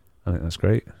 I think that's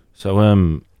great.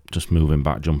 So, just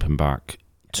jumping back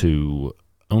to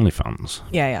OnlyFans.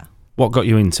 Yeah. What got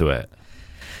you into it?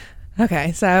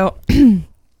 Okay, so me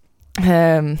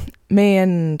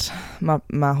and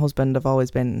my husband have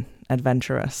always been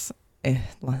adventurous,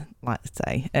 like to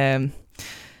say. I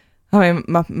mean,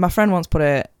 my friend once put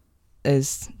it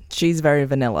as she's very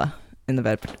vanilla in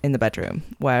the bedroom,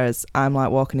 whereas I'm like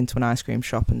walking into an ice cream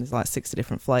shop and there's like 60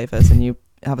 different flavors, and you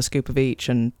have a scoop of each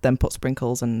and then put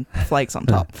sprinkles and flakes on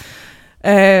top.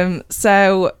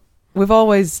 So we've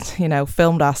always,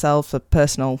 filmed ourselves for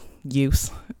personal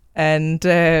use, and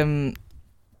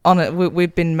on it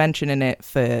we've been mentioning it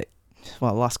for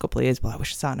the last couple of years. But like, we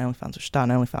should start an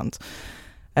OnlyFans.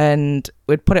 And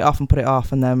we'd put it off,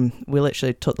 and then we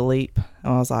literally took the leap.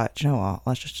 And I was like, do you know what?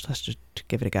 Let's just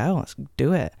give it a go. Let's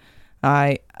do it.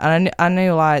 I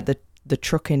knew like the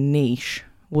trucking niche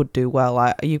would do well.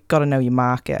 Like, you've got to know your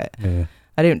market. Yeah.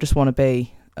 I didn't just want to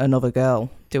be another girl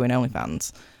doing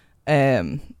OnlyFans.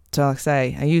 So like I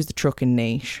say, I used the trucking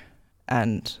niche,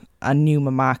 and I knew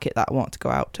my market that I wanted to go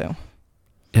out to.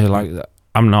 Yeah, like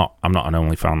I'm not an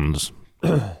OnlyFans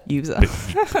User.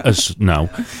 no,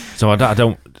 so I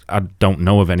don't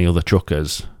know of any other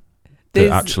truckers that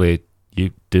actually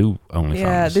you do OnlyFans.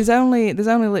 Yeah, there's only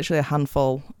literally a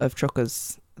handful of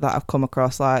truckers that I've come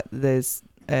across. Like there's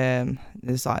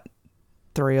like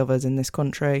 3 others in this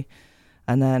country,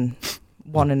 and then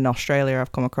one in Australia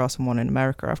I've come across, and one in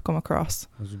America I've come across.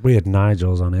 There's Weird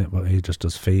Nigel's on it, but he just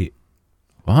does feet.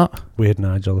 What? Weird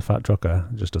Nigel, the fat trucker,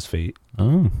 just does feet.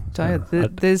 Oh, So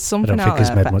there's something I don't out think he's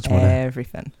there made for much money.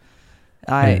 everything.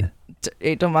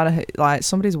 It don't matter who, like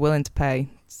somebody's willing to pay to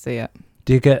see it.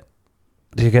 Do you get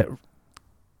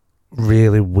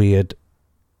really weird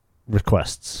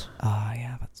requests? Oh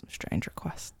yeah, I've had some strange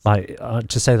requests. Like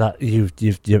to say that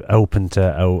you're open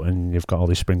to oat and you've got all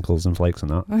these sprinkles and flakes and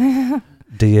that.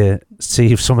 Do you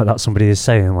see something that somebody is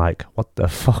saying like, what the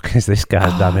fuck is this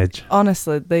guy's damage?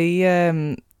 Honestly,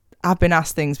 I've been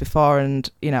asked things before,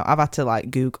 and I've had to like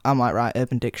Google. I'm like, right,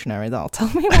 Urban Dictionary, that'll tell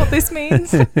me what this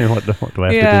means. what do I have to do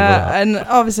for that? And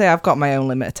obviously I've got my own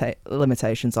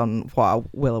limitations on what I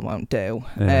will and won't do.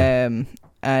 Yeah.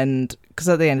 And because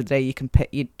at the end of the day, you can pick.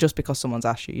 Just because someone's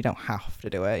asked you, you don't have to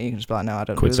do it. You can just be like, no, I don't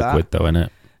do that. quid's a quid, though, innit?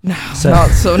 No,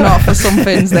 not for some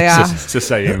things they are. It's a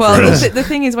saying. Well, the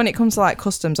thing is, when it comes to like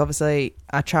customs, obviously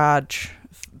I charge.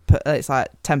 It's like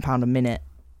 £10 a minute,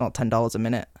 not $10 a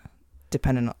minute,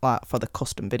 depending on like for the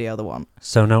custom video they want.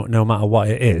 So no matter what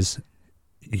it is,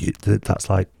 that's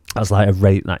like a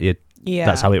rate that you. Yeah,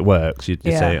 that's how it works. You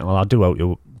say, well, I'll do what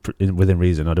you within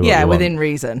reason. I'll do what you want. within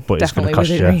reason. But definitely it's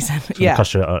within reason. It's going to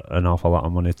cost you an awful lot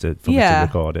of money for me to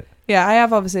record it. Yeah, I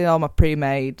have obviously all my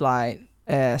pre-made like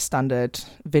standard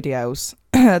videos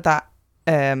that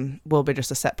will be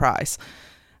just a set price.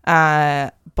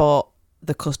 But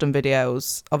the custom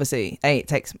videos, obviously, it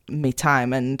takes me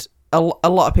time, and a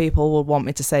lot of people will want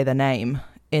me to say their name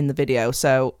in the video,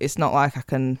 so it's not like I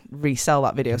can resell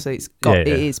that video. So it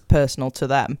is personal to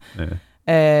them.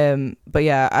 Yeah. But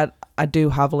yeah, I do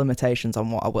have limitations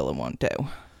on what I will and won't do.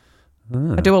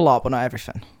 I do a lot, but not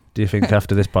everything. Do you think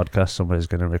after this podcast somebody's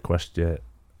going to request your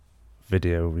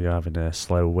video you're having a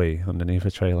slow wee underneath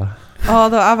a trailer?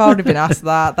 Oh, I've already been asked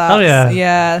that. Oh yeah.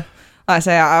 Yeah. Like I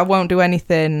say, I won't do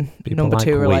anything People number like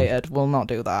 2 related. Will not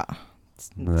do that.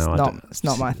 It's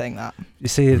not my thing. That you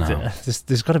see,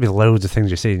 there's got to be loads of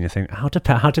things you see and you think, how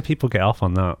do people get off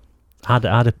on that? How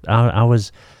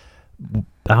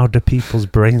do people's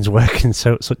brains work in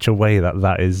such a way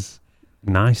that is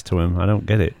nice to them? I don't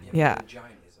get it. Yeah.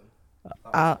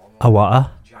 A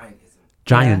what?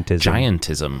 Giantism.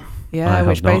 Giantism. Yeah,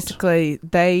 which basically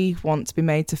they want to be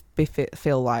made to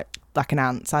feel like an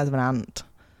ant, size of an ant.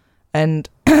 And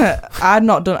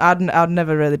I'd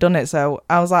never really done it, so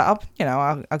I was like,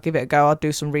 I'll give it a go. I'll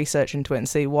do some research into it and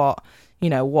see what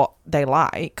they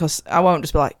like, because I won't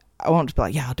just be like,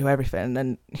 yeah, I'll do everything.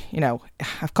 And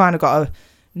I've kind of got to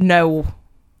know,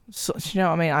 you know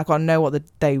what I mean? I've got to know what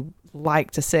they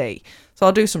like to see. So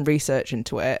I'll do some research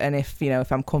into it, and if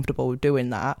I'm comfortable with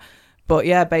doing that. But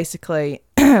yeah, basically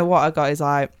what I got is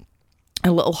like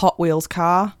a little Hot Wheels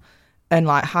car and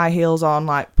like high heels on,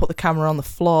 like put the camera on the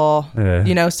floor,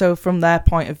 so from their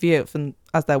point of view,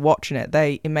 as they're watching it,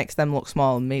 it makes them look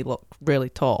small and me look really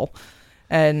tall.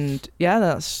 And yeah,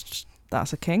 that's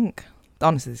a kink.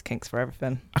 Honestly, there's kinks for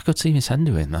everything. I could see my son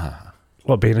doing that.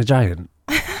 What, being a giant?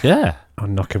 Yeah.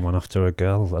 I'm knocking one off to a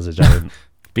girl as a giant.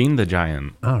 Being the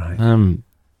giant. All right.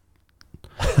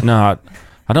 No,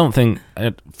 I don't think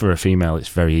for a female it's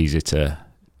very easy to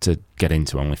get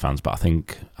into OnlyFans, but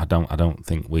I don't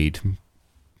think we'd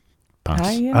pass.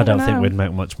 I don't think we'd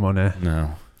make much money.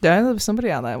 No. There'll be somebody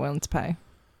out there willing to pay.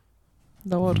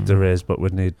 Lord. There is, but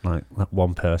we'd need like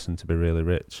one person to be really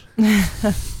rich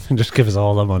and just give us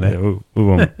all the money. Yeah,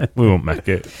 we won't make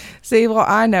it. See, what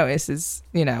I noticed is,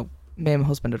 me and my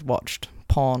husband had watched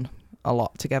porn a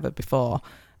lot together before,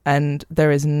 and there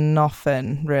is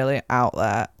nothing really out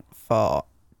there for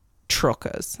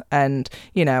truckers. And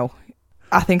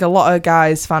I think a lot of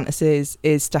guys' fantasies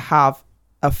is to have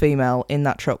a female in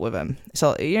that truck with him.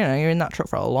 So you're in that truck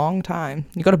for a long time.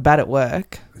 You got a bed at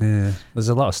work. Yeah, there's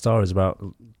a lot of stories about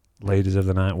ladies of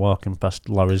the night walking past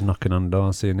lorries, knocking on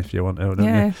doors, seeing if you want to, don't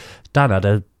you? Dan had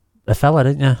a fella,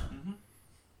 didn't you? Mm-hmm.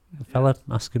 A fella,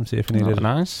 ask him, see if he needed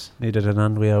nice. Needed an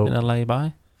hand. We in a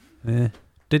lay-by. Yeah.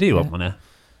 Did he want money?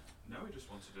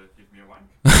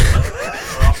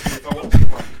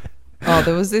 Oh,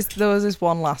 there was this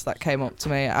one lass that came up to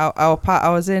me. I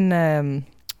was in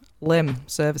Lim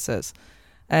Services,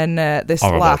 and this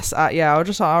Horrible. lass, I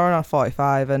was on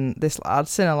 45, and I'd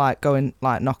seen her like going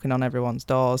like knocking on everyone's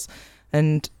doors,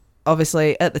 and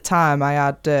obviously at the time I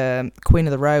had Queen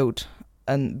of the Road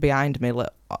and behind me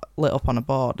lit up on a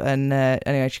board, and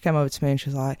anyway she came over to me and she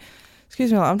was like,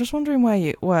 excuse me, I'm just wondering where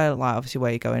you're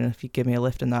going, if you give me a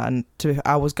lift and that. And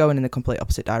I was going in the complete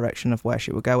opposite direction of where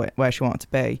she wanted to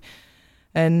be.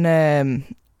 And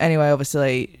anyway,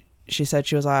 obviously she said,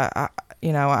 she was like, I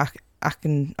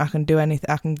can do anything,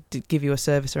 I can give you a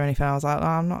service or anything. I was like,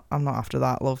 no, I'm not after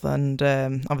that, love. And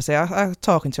obviously I was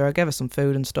talking to her, I gave her some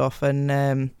food and stuff. And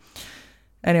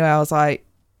anyway, I was like,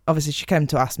 obviously she came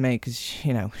to ask me because,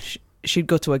 she'd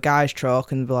go to a guy's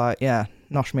truck and be like, yeah,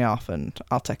 nosh me off and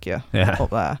I'll take you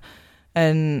up there.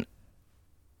 And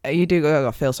you do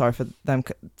gotta feel sorry for them,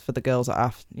 for the girls that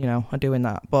are doing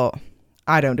that, but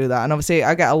I don't do that. And obviously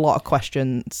I get a lot of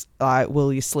questions like,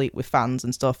 will you sleep with fans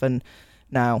and stuff? And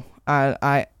no,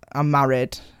 I'm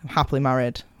married, I'm happily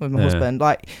married with my husband.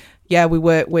 Like, yeah, we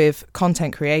work with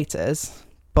content creators,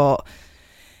 but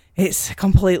it's a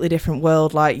completely different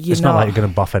world. Like, it's not like you're going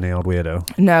to buff any old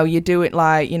weirdo. No, you do it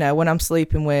like, when I'm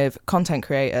sleeping with content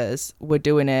creators, we're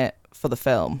doing it for the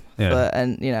film. Yeah.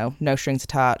 And, no strings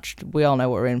attached. We all know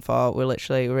what we're in for.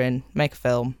 We're in, make a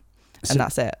film, and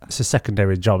that's it. It's a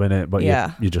secondary job, innit? But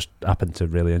you just happen to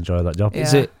really enjoy that job. Yeah.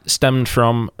 Is it stemmed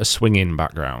from a swinging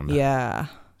background? Yeah.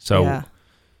 So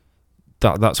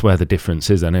that's where the difference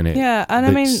is then, isn't it? Yeah,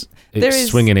 and it's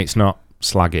swinging, it's not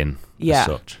slagging as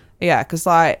such. Yeah, because,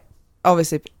 like,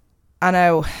 obviously, I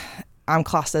know I'm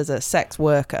classed as a sex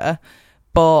worker,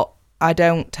 but I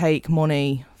don't take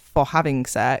money for having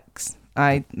sex.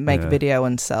 I make a video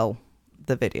and sell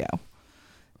the video.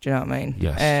 Do you know what I mean?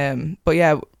 Yes. But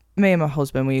yeah, me and my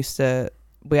husband, we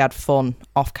had fun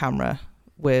off camera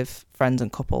with friends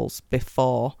and couples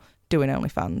before doing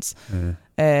OnlyFans.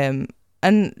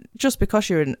 And just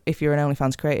because if you're an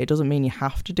OnlyFans creator, it doesn't mean you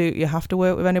have to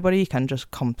work with anybody. You can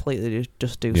just completely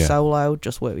just do solo,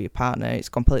 just work with your partner. It's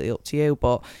completely up to you.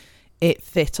 But it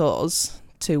fit us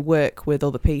to work with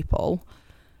other people.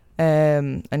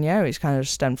 And it's kind of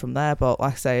just stemmed from there. But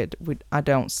like I said, I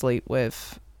don't sleep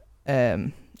with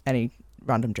any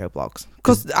random Joe blogs,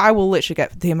 because I will literally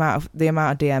get the amount of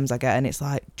DMs I get, and it's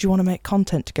like, do you want to make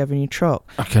content together in your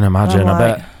truck? I can imagine.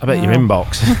 Like, I bet your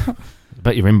inbox. I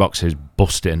bet your inbox is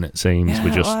busting, it seems,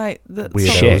 with just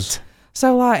weird shit.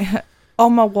 So, like,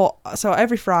 so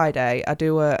every Friday I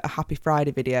do a Happy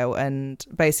Friday video, and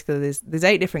basically there's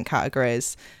 8 different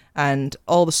categories, and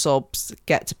all the subs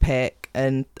get to pick,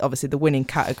 and obviously the winning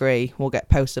category will get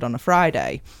posted on a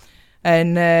Friday.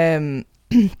 And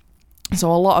so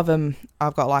a lot of them,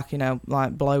 I've got like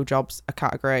blowjobs a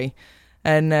category,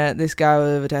 and this guy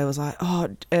the other day was like,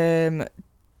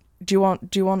 do you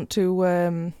want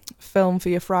to film for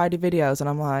your Friday videos? And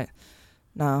I'm like,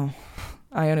 no,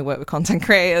 I only work with content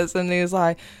creators. And he was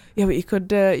like, yeah, but you could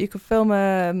film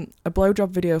a blowjob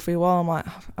video for your wall. I'm like,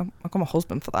 I've got my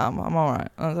husband for that. I'm all right.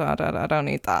 I don't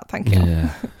need that. Thank you.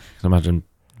 Yeah, I can imagine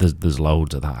there's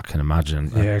loads of that. I can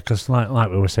imagine. Yeah, because like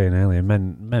we were saying earlier,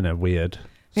 men are weird.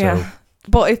 So yeah.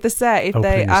 But if they say,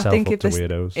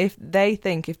 weirdos.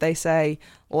 if they say,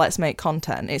 let's make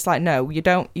content, it's like, no, you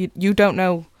don't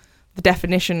know the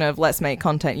definition of let's make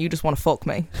content. You just want to fuck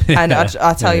me. And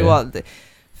I tell you what,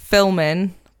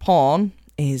 filming porn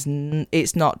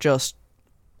it's not just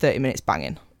 30 minutes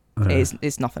banging.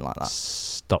 It's nothing like that.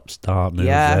 Stop start moves.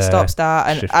 Yeah, stop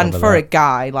start, and for a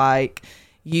guy, like,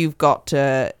 you've got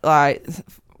to, like,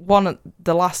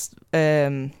 the last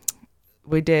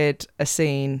we did a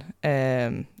scene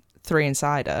 3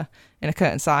 insider in a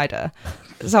curtain cider.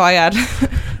 So I had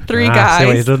 3 guys. See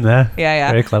what you've done there. Yeah.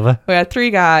 Very clever. We had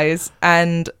 3 guys,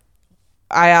 and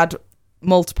I had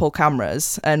multiple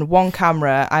cameras, and one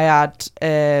camera I had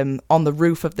on the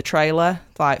roof of the trailer,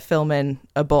 like filming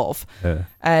above. Yeah.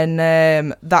 And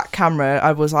that camera,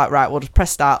 I was like, right, we'll just press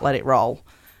start, let it roll.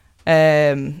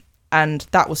 And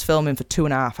that was filming for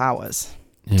 2.5 hours.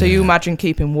 Yeah. So you imagine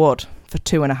keeping wood for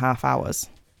 2.5 hours.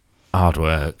 Hard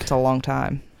work. It's a long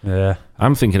time. Yeah.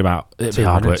 I'm thinking about it'd be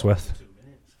hard work. Worth.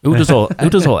 Who does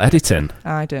all editing?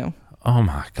 I do. Oh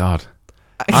my God.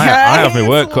 I have my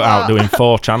work cut out doing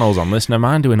 4 channels on this. Never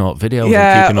mind doing all videos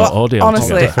and keeping all audio.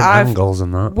 Honestly, different angles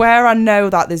and that. Where I know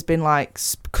that there's been like,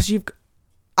 because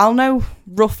I'll know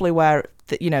roughly where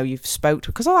you've spoke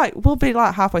to, because we'll be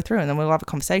like halfway through and then we'll have a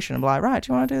conversation and be like, right,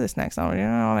 do you want to do this next? You know what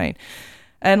I mean?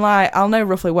 And like, I'll know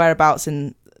roughly whereabouts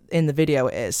in the video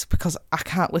it is, because I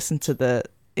can't listen to the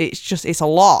it's a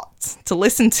lot to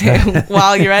listen to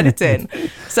while you're editing.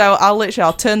 So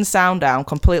I'll turn the sound down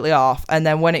completely off, and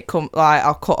then when it comes, like,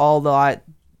 I'll cut all the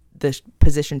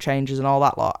position changes and all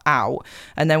that lot out,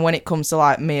 and then when it comes to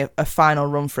like me a final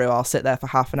run through, I'll sit there for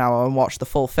half an hour and watch the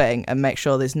full thing and make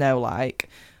sure there's no like,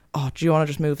 oh, do you want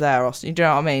to just move there, or do you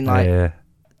know what I mean, like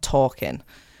talking.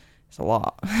 It's a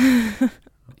lot.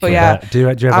 But do you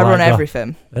ever I run like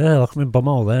everything. Yeah, look at my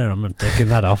bumhole there, I'm taking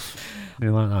that off.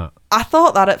 You like that? I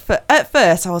thought that at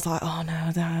first I was like, oh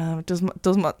no, does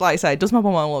my, like I say, does my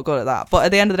bumhole look good at that? But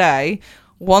at the end of the day,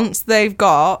 once they've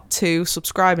got to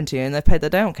subscribing to you and they've paid, they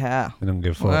don't care. They don't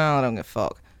give a fuck. Well, I don't give a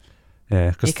fuck.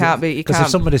 Yeah, because if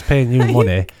somebody's paying you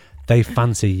money, they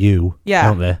fancy you,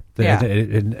 don't they?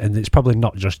 And it's probably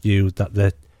not just you that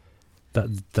they've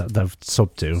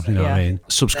subbed to. You know what I mean?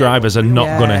 Subscribers are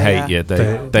not going to hate you.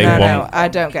 They want. No, I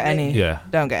don't get any. Yeah,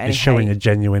 don't get any. You're showing hate. a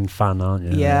genuine fan, aren't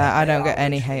you? Yeah, I don't get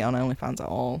any hate on OnlyFans at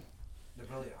all.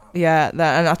 Yeah,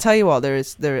 and I'll tell you what,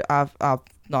 I've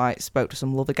like spoke to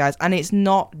some lovely guys, and it's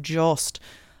not just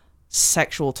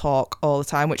sexual talk all the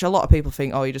time, which a lot of people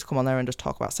think, oh, you just come on there and just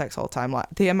talk about sex all the time. Like,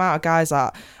 the amount of guys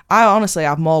that I honestly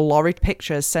have more lorry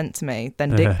pictures sent to me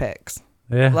than dick pics.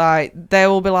 Yeah. Like, they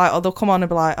will be like, they'll come on and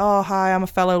be like, oh, hi, I'm a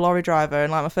fellow lorry driver,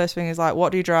 and like my first thing is like,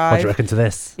 what do you drive? What do you reckon to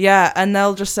this? Yeah, and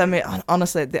they'll just send me,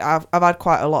 honestly, I've had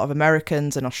quite a lot of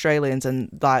Americans and Australians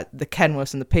and like the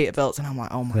Kenworths and the Peterbilts, and I'm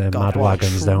like, oh my god, mad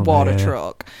wagons, what a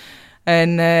truck.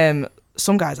 And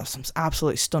some guys have some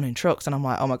absolutely stunning trucks, and I'm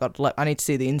like, oh my god, I need to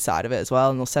see the inside of it as well.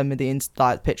 And they'll send me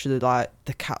the picture of like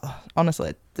the cat.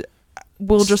 Honestly,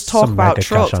 we'll just talk about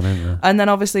trucks. And then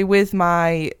obviously with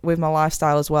my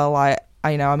lifestyle as well, like,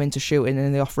 I'm into shooting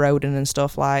and the off-roading and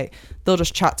stuff, like, they'll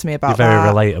just chat to me about You're very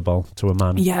relatable to a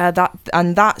man. Yeah,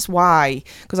 that's why,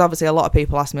 because obviously a lot of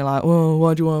people ask me like, oh,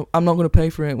 why do you want, I'm not going to pay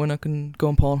for it when I can go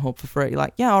on Pornhub for free.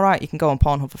 Like, yeah, all right, you can go on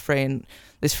Pornhub for free, and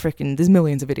there's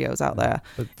millions of videos out there.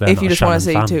 If you just want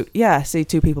to see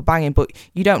two people banging, but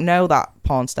you don't know that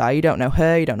porn star, you don't know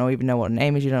her, you don't even know what her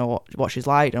name is, you don't know what she's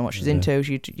like, you don't know what she's into,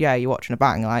 you're watching a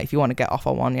bang. Like, if you want to get off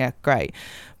on one, yeah, great.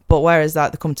 But whereas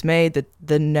that, they come to me,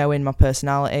 they're knowing my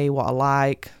personality, what I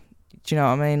like. Do you know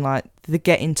what I mean? Like, they're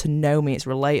getting to know me. It's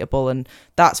relatable, and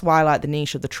that's why, like, the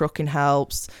niche of the trucking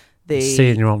helps.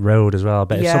 Seeing you on road as well.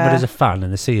 But if somebody's a fan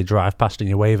and they see you drive past and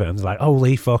you wave at them, they're like,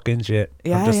 holy fucking shit!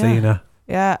 I've just seen her.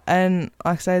 Yeah, and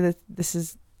like I say, this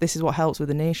is what helps with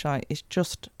the niche. Like, it's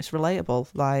relatable.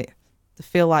 Like, they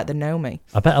feel like they know me.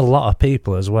 I bet a lot of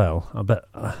people as well. I bet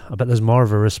there's more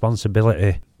of a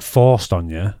responsibility forced on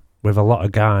you. With a lot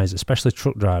of guys, especially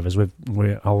truck drivers, with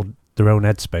their own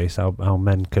headspace, how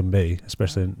men can be,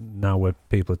 especially now where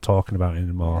people are talking about it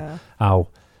anymore, how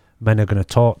men are going to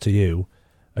talk to you,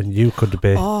 and you could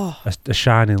be a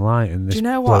shining light in this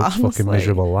bloke's fucking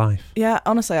miserable life. Yeah,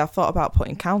 honestly, I've thought about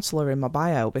putting counsellor in my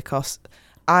bio, because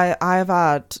I've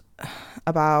had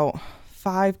about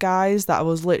 5 guys that I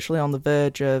was literally on the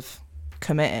verge of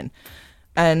committing.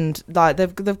 And like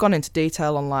they've gone into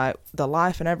detail on like their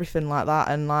life and everything like that,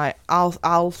 and like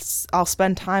I'll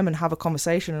spend time and have a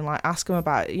conversation and like ask them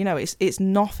about it. It's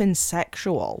nothing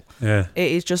sexual. Yeah,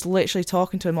 it is just literally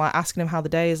talking to him, like asking him how the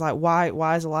day is, like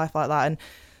why is a life like that. And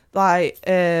like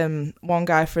one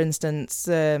guy, for instance,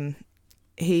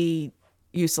 he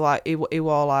used to like he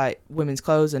wore like women's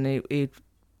clothes, and he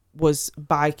was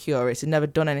bi-curious. He'd never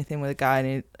done anything with a guy,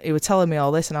 and he was telling me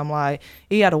all this, and I'm like,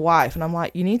 he had a wife, and I'm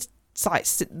like, you need to.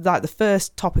 It's like the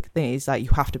first topic thing is like you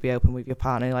have to be open with your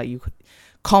partner. Like,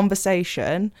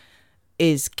 conversation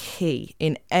is key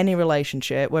in any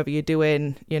relationship, whether you're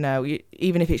doing,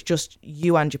 even if it's just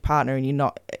you and your partner and you're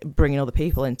not bringing other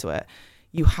people into it,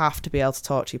 you have to be able to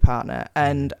talk to your partner.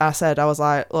 And I was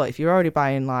like, look, if you're already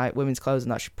buying like women's clothes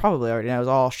and that, she probably already knows,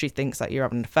 or she thinks that you're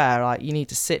having an affair, like, you need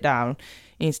to sit down.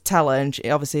 You need to tell her. And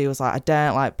obviously he was like, I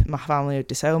don't, like, my family would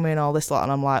disown me and all this lot.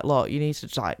 And I'm like, look, you need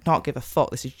to like not give a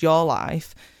fuck. This is your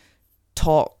life.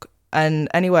 Talk. And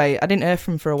anyway, I didn't hear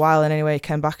from him for a while. And anyway, he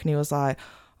came back and he was like,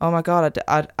 oh my god,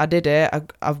 I did it.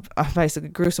 I basically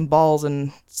grew some balls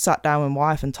and sat down with my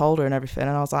wife and told her and everything.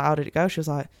 And I was like, how did it go? She was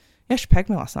like, yeah, she pegged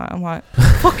me last night. I'm like,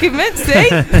 fucking Mitzi.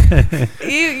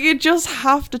 you just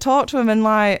have to talk to him. And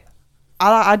like,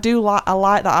 I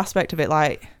like that aspect of it.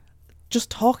 Like, just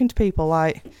talking to people,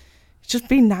 like, just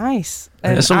be nice.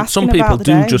 And some people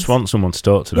do just want someone to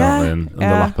talk to, don't they? And they'll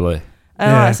happily.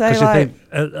 Because you think,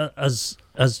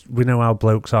 as we know how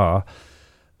blokes are,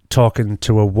 talking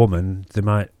to a woman, they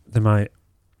might,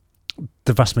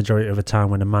 the vast majority of the time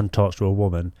when a man talks to a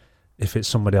woman, if it's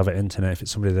somebody over the internet, if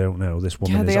it's somebody they don't know, this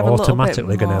woman is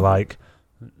automatically going to like,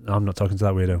 I'm not talking to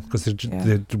that weirdo, because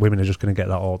the women are just going to get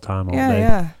that all the time, all day.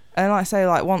 Yeah. like I say,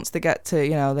 like once they get to, the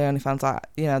OnlyFans, like,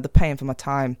 they're paying for my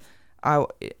time, I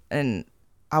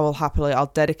will happily,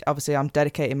 obviously I'm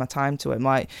dedicating my time to it.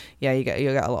 Like, yeah, you get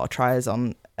a lot of tries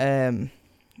on,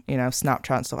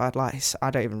 Snapchat and stuff.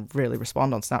 I don't even really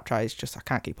respond on Snapchat. It's just, I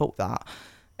can't keep up with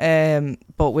that.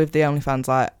 But with the OnlyFans,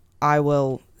 like, I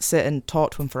will sit and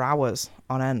talk to them for hours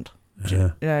on end.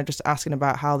 Yeah. Just asking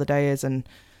about how the day is and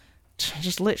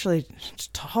just literally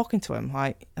just talking to him.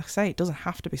 Like I say, it doesn't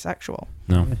have to be sexual.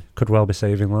 No. Could well be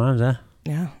saving lives, eh?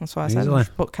 Yeah, that's why I Easily. said we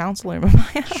should put counselling in my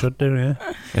house. Should do,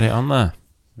 yeah. Get it on there.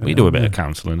 We do a bit of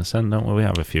counselling, don't we? We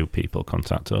have a few people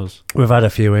contact us. We've had a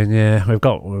few in, yeah.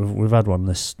 We've had one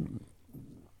this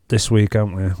week,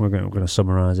 haven't we? We're going to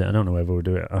summarise it. I don't know whether we'll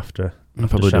do it after. We'll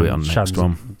probably do it on next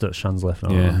one. Shan's left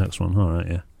on Yeah. next one. All right,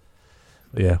 yeah.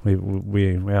 But yeah,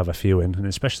 we have a few in, and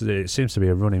especially it seems to be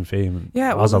a running theme.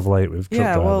 Yeah, as of late with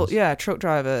truck drivers. Truck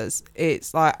drivers.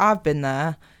 It's like I've been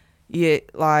there. You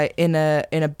like in a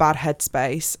bad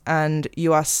headspace, and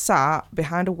you are sat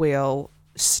behind a wheel,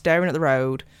 staring at the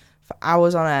road for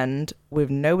hours on end with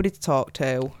nobody to talk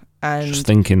to, and just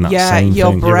thinking that same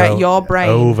your thing. Your brain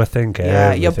overthink it.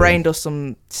 Yeah, your brain does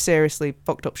some seriously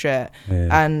fucked up shit,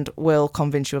 and will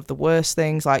convince you of the worst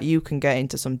things. Like you can get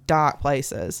into some dark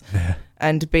places. Yeah.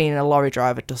 And being a lorry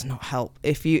driver does not help.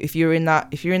 If you're in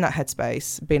that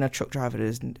headspace, being a truck driver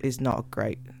is not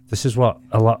great. This is what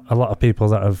a lot of people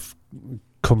that have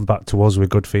come back to us with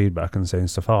good feedback and saying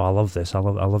stuff. Oh, I love this. I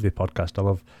love your podcast. I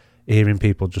love hearing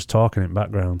people just talking in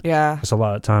background. Yeah. Because a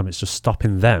lot of the time it's just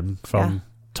stopping them from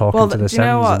talking to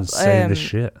themselves and saying this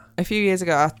shit. A few years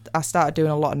ago, I started doing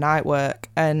a lot of night work,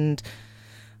 and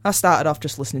I started off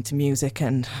just listening to music,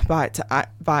 and by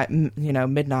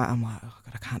midnight, I'm like, oh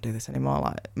God, I can't do this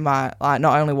anymore. Not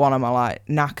only one am I like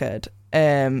knackered,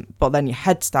 but then your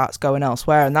head starts going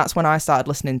elsewhere, and that's when I started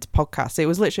listening to podcasts. It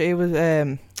was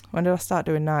when did I start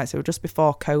doing nights? It was just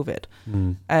before COVID,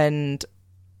 and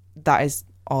that is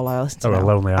all I listen to. Oh, a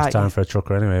lonely ass time for a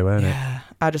trucker anyway, weren't it? Yeah,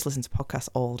 I just listen to podcasts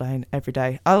all day and every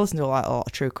day. I listen to a lot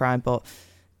of true crime, but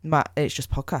it's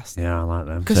just podcasts. Yeah, I like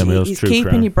them. Because it's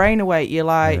keeping your brain awake. You're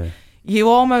like, you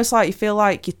almost like, you feel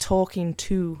like you're talking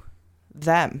to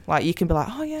them. Like you can be like,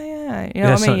 oh yeah. You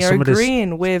know what I mean? You're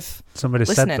agreeing with somebody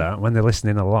listening. said that when they're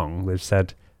listening along, they've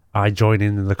said, I join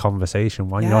in the conversation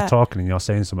while you're talking and you're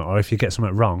saying something. Or if you get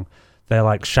something wrong, they're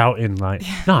like shouting like,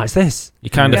 no, it's this. You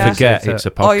kind of forget it's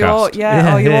a podcast.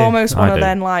 Or you almost want to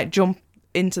then like jump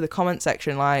into the comment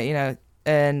section, like,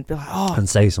 and be like, oh, and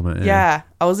say something. Yeah,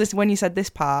 I was listening when you said this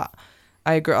part.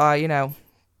 I agree.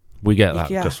 We get that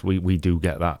because we do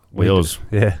get that. We us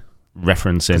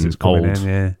referencing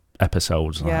old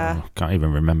episodes. Like, I can't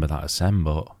even remember that as Sem,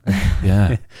 but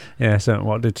yeah, yeah. So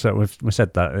we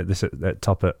said that at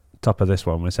top of this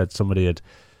one. We said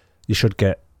you should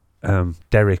get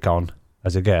Derek on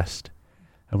as a guest.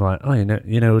 I'm like, oh, you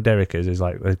know who Derek is? He's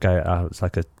like a guy. It's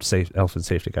like a health and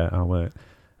safety guy at our work,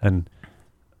 and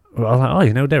I was like, oh,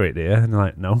 you know Derek, do you? And they're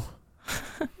like, no.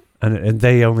 and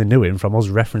they only knew him from us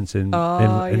referencing in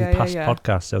past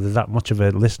podcasts. So they're that much of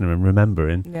a listener and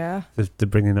remembering. Yeah. They're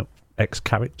bringing up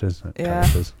characters. Yeah.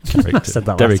 I said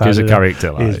that Derek is a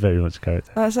character. He's very much a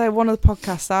character. I'd say one of the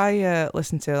podcasts I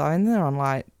listen to, they're on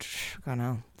like, I don't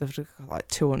know, they've got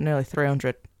like nearly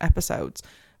 300 episodes.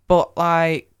 But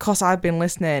like, cause I've been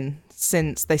listening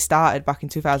since they started back in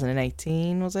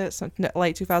 2018, was it?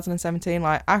 Late 2017.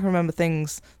 Like, I can remember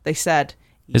things they said.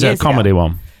 Is it a comedy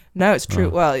one? No, it's true. Oh.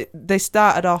 Well, they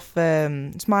started off,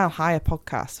 it's Mile Higher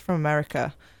podcast from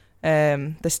America.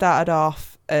 They started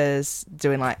off as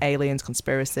doing like aliens,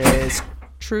 conspiracies,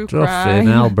 true crime.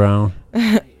 Now, Brown.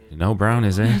 Brown,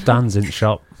 is it? Dan's in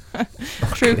shop.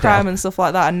 True crime and stuff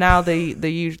like that, and now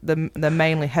they're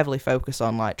mainly heavily focused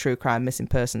on like true crime, missing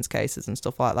persons cases and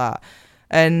stuff like that.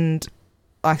 And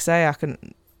like I say,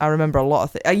 I remember a lot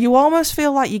of things. You almost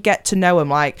feel like you get to know them.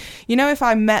 Like, if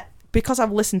I met, because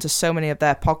I've listened to so many of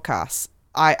their podcasts,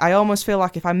 I almost feel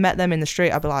like if I met them in the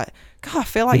street, I'd be like, God, I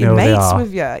feel like you're mates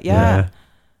with you. Yeah.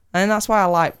 And that's why I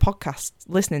like podcasts,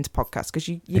 listening to podcasts, because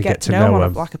you get to know them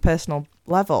on like a personal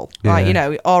level. Yeah.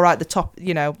 Like, all right, the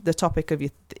topic of you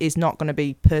is not going to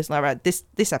be personal. Right, this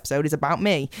episode is about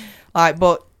me. Like,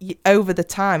 but over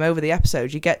the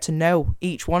episodes, you get to know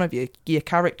each one of your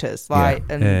characters, like,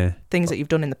 and things that you've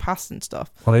done in the past and stuff.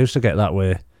 Well, I used to get that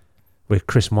with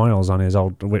Chris Moyles on his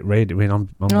old radio, when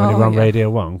he were on Radio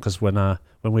 1, because when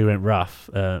we went RAF,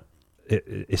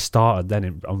 it started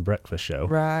then on Breakfast Show.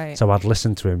 Right. So I'd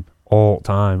listen to him all the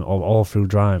time, all through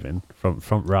driving, from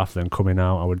RAF, then coming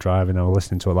out, I would driving, I was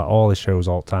listening to like all his shows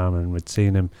all the time, and we'd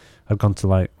seen him. I'd gone to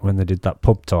like, when they did that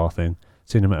pub tour thing,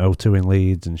 seen him at O2 in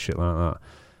Leeds and shit like that.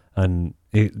 And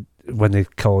when they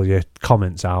call your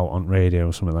comments out on radio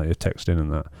or something like you're texting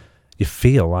and that, you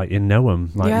feel like you know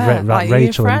them, like, Yeah, like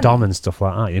Rachel your and Dom and stuff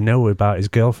like that. You know about his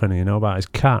girlfriend, and you know about his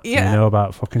cat, and you know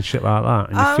about fucking shit like that,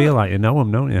 and you feel like you know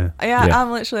them, don't you? Yeah. I'm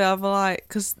like,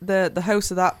 because the host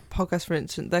of that podcast, for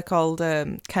instance, they're called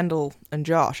Kendall and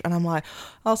Josh, and I'm like,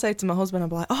 I'll say to my husband,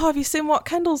 I'm like, oh, have you seen what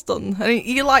Kendall's done? And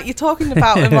you're talking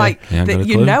about him like that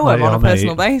you know him on a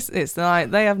personal basis. It's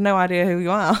like they have no idea who you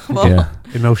are. But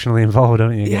emotionally involved,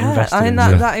 don't you? Get invested. I mean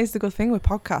that is the good thing with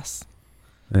podcasts.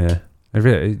 Yeah. Have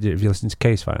you listened to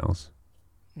Case Files?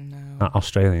 No. That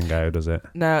Australian guy who does it.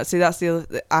 No, see, that's the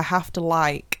other. I have to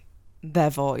like their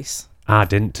voice. I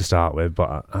didn't to start with,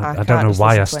 but I don't know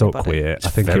why I stuck with it. It's I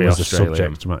think it was the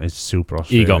subject. It's super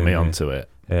Australian. You got me onto it.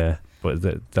 Yeah, but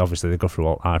obviously they go through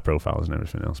all eye profiles and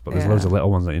everything else. But there's loads of little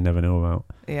ones that you never know about.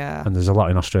 Yeah. And there's a lot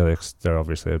in Australia because they're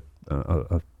obviously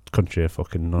a country of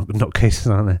fucking nutcases,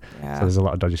 aren't they? Yeah. So there's a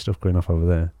lot of dodgy stuff going off over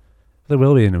there. There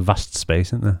will be in a vast space,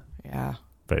 isn't there? Yeah.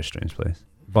 Very strange place.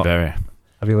 But Very.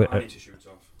 Have you? I need to shoot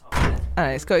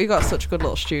off. You got such a good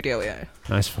little studio here.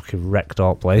 Nice fucking wrecked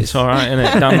all place. It's all right,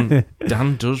 innit?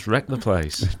 Dan does wreck the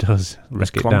place. It does. With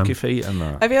Wreck it down. clunky feet and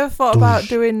that. Have you ever thought about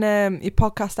doing your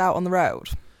podcast out on the road?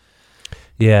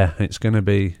 Yeah, it's going to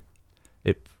be...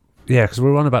 Yeah, because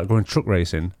we were on about going truck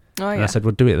racing. Oh, yeah. And I said,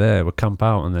 we'll do it there. We'll camp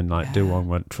out and then do one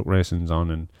when truck racing's on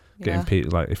and getting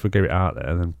people... Like, if we get it out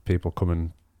there, then people come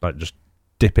and like just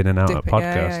dip in and out of a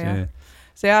podcast. Yeah.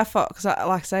 See, I thought, because like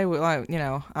I say,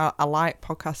 I like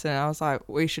podcasting, and I was like,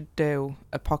 we should do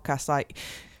a podcast, like,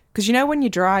 because when you're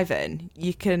driving,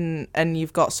 you can, and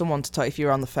you've got someone to talk, if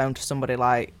you're on the phone to somebody,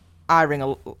 like, I ring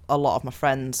a lot of my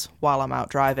friends while I'm out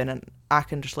driving, and I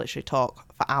can just literally talk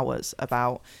for hours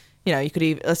about, you could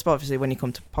even, obviously when you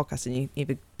come to podcasting, you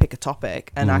either pick a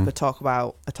topic, and I could talk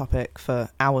about a topic for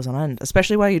hours on end,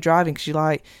 especially while you're driving, because your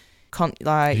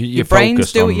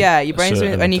brain's doing, your brain's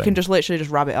doing, and you can just literally just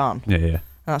rab it on. Yeah.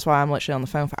 And that's why I'm literally on the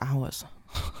phone for hours.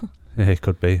 Yeah, it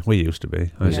could be. We used to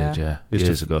be.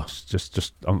 Years ago.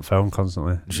 Just on the phone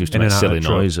constantly. Just used to make silly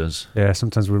noises. Yeah,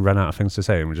 sometimes we ran out of things to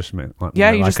say and we just make a noise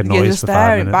you're just for 5 there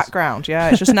minutes. in background. Yeah,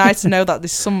 it's just nice to know that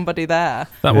there's somebody there.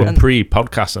 That was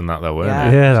pre-podcast and that though,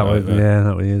 weren't it? Yeah,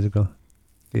 that was years ago.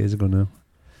 Years ago now.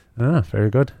 Ah, very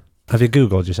good. Have you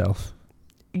Googled yourself?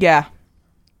 Yeah.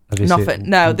 Have you Nothing.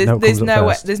 No, there's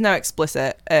no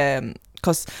explicit.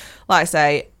 Because, like I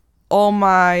say,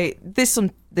 there's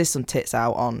some tits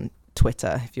out on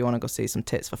Twitter if you want to go see some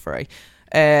tits for free.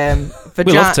 We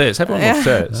love tits. Everyone loves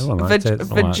tits. Everyone likes tits.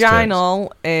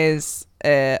 Vaginal is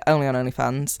only on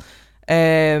OnlyFans,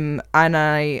 and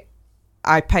I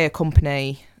pay a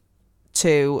company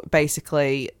to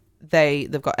basically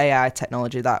they've got AI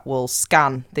technology that will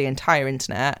scan the entire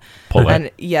internet.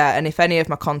 And if any of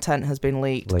my content has been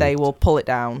leaked, they will pull it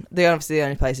down. The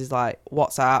only place is like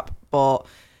WhatsApp, but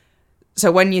so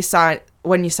when you sign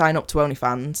up to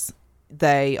OnlyFans,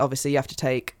 they obviously you have to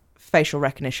take facial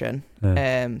recognition.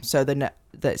 So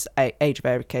that's age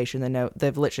verification. They know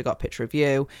they've literally got a picture of you.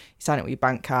 You sign it with your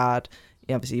bank card.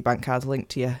 Obviously your bank card's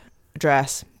linked to your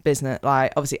address, business.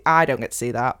 Like obviously I don't get to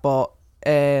see that, but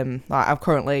I'm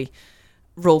currently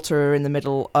Rulter in the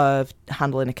middle of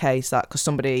handling a case that because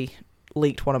somebody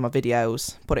leaked one of my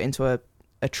videos, put it into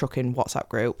a trucking WhatsApp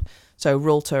group. So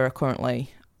Rulter are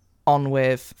currently on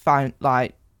with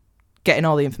getting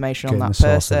all the information on that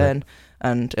person,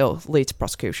 and it'll lead to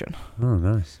prosecution. Oh,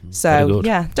 nice. So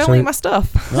don't leak my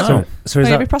stuff. No. So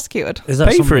you'll be prosecuted. Is that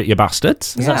pay for it, you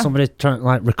bastards? Is that somebody trying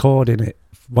recording it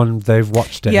when they've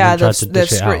watched it? Yeah, and tried to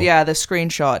dish it out? They've screen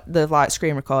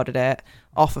recorded it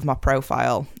off of my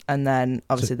profile, and then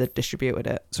obviously they distributed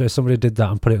it. So if somebody did that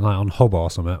and put it on Hub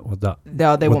or something, would that?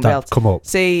 No, they won't be able to come up.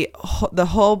 See the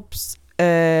hubs.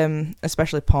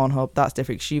 Especially Pornhub, that's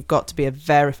different because you've got to be a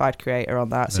verified creator on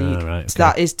that. So, so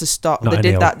that is to stop. They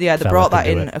did that. Yeah, they brought that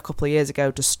in a couple of years ago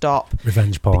to stop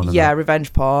revenge porn.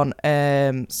 Revenge porn.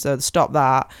 So they stopped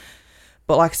that.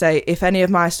 But like I say, if any of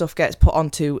my stuff gets put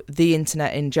onto the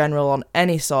internet in general on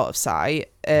any sort of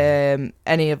site,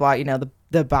 any of the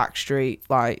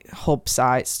backstreet hub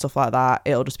sites, stuff like that,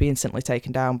 it'll just be instantly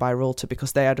taken down by Rulter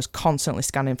because they are just constantly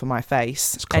scanning for my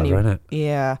face. It's clever, isn't it?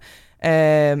 Yeah.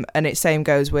 And it same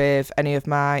goes with any of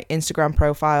my Instagram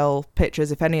profile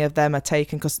pictures. If any of them are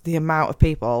taken, because the amount of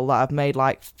people that have made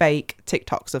fake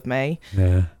TikToks of me,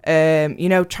 trying to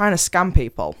scam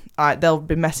people. They'll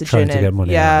be messaging to get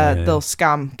money they'll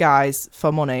scam guys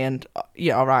for money, and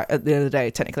right at the end of the day,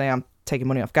 technically I'm taking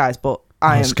money off guys, but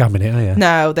I am scamming it. Are you?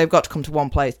 No, they've got to come to one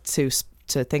place to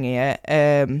thingy it.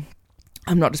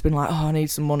 I'm not just being like, I need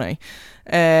some money.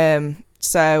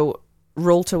 So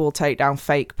Rulter will take down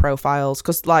fake profiles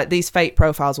because these fake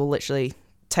profiles will literally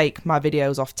take my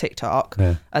videos off TikTok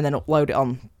and then upload it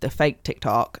on the fake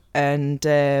TikTok. And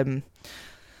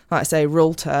like I say,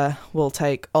 Rulter will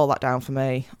take all that down for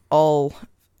me. All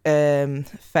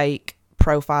fake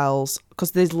profiles,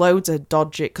 because there's loads of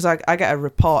dodgy. Because I get a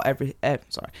report every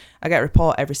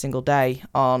single day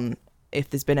on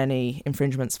if there's been any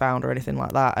infringements found or anything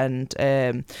like that. And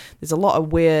there's a lot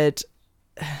of weird.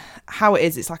 How it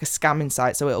is, it's like a scamming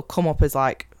site, so it'll come up as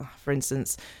like, for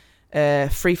instance,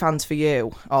 free fans for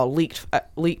you, or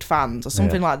leaked fans, or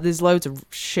something like that. There's loads of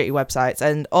shitty websites,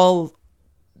 and all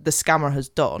the scammer has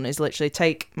done is literally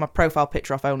take my profile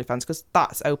picture off OnlyFans, because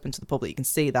that's open to the public, you can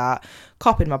see that,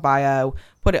 copy my bio,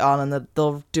 put it on, and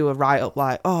they'll do a write-up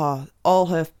like, oh, all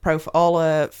her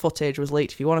footage was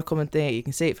leaked, if you want to come and think, you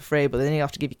can see it for free, but then you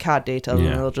have to give your card details and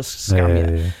they'll just scam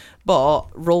you. Yeah. But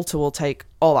Rulter will take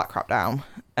all that crap down,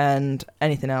 and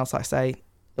anything else, like I say,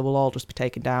 it will all just be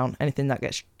taken down. Anything that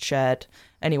gets shared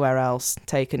anywhere else,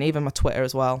 taken, even my Twitter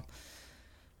as well.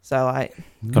 So like,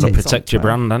 got to protect your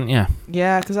brand, haven't you?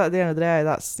 Yeah, because at the end of the day,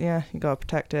 that's you got to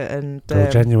protect it. And go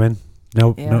genuine.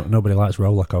 Nobody likes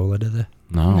roller cola, do they?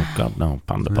 No, God no,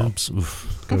 Panda Pops.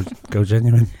 Go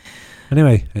genuine.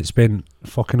 Anyway, it's been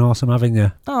fucking awesome having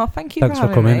you. Oh, thank you. Thanks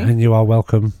for coming, and you are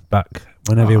welcome back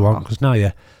whenever you want. Because now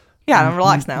I'm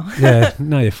relaxed now. Yeah,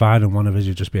 now you're fine, and one of us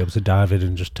you'll just be able to dive in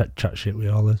and just chat shit with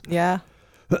all this. Yeah.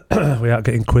 We aren't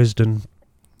getting quizzed and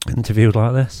interviewed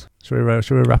like this. Should we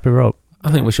wrap her up?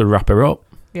 I think we should wrap her up.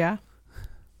 Yeah.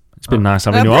 It's been nice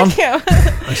having you on. Thank you.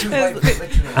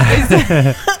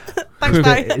 Thanks,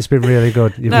 mate. It's been really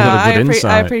good. You've got a good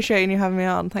insight. I appreciate you having me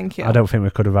on. Thank you. I don't think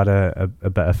we could have had a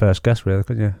better first guest, really,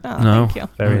 could you? Oh, no. Thank you.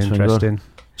 Very interesting.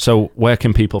 So, where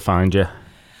can people find you?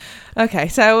 Okay,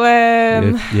 so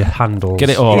your handles. Get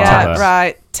it all out. Yeah,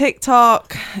 right.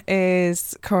 TikTok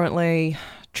is currently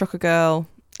Truckergirl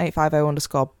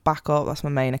 850_backup. That's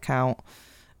my main account.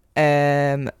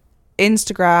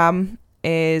 Instagram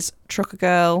is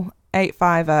Truckergirl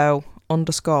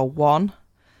 850_1.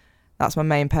 That's my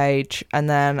main page. And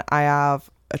then I have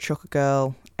a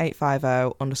Truckergirl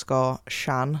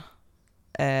 850_Shan.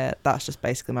 That's just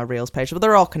basically my Reels page. But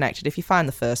they're all connected. If you find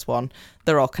the first one,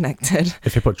 they're all connected.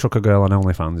 If you put Truckergirl on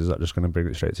OnlyFans, is that just going to bring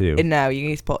it straight to you? No, you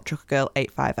need to put Truckergirl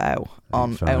 850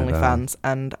 on OnlyFans,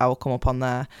 and I will come up on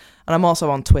there. And I'm also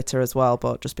on Twitter as well,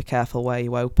 but just be careful where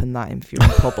you open that if you're in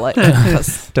public.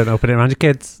 Don't open it around your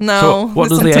kids. No. So what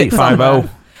does the 850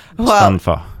 stand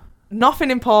for?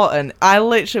 Nothing important. I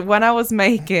literally, when I was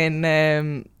making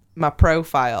my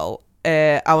profile,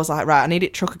 I was like, right, I need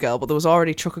it Truckergirl, but there was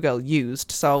already Truckergirl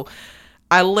used. So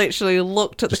I literally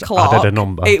looked at the clock. Added a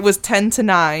number. It was 10 to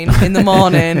 9 in the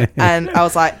morning, and I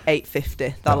was like,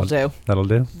 850. That'll do. That'll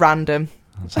do. Random.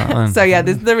 So yeah,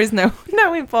 there is no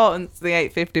importance to the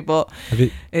 850, but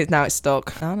now it's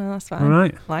stuck. Oh no, that's fine. All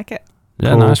right. Like it.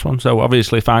 Yeah, cool. Nice one. So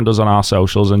obviously find us on our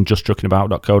socials and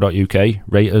justtruckingabout.co.uk.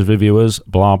 Rate us, review us,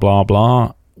 blah, blah,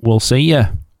 blah. We'll see you.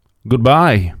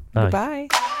 Goodbye. Bye. Goodbye.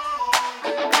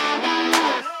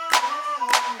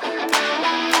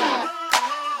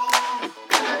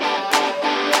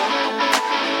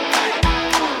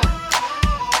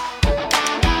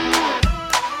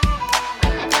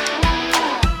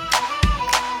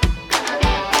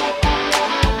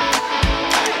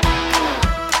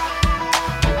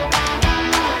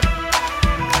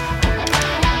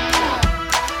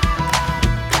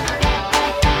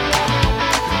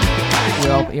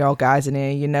 You're all guys in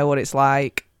here. You know what it's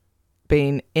like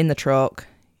being in the truck.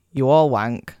 You all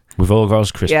wank. We've all got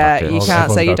us crisp Yeah, packets. you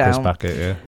can't say you don't. Packet,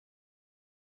 yeah.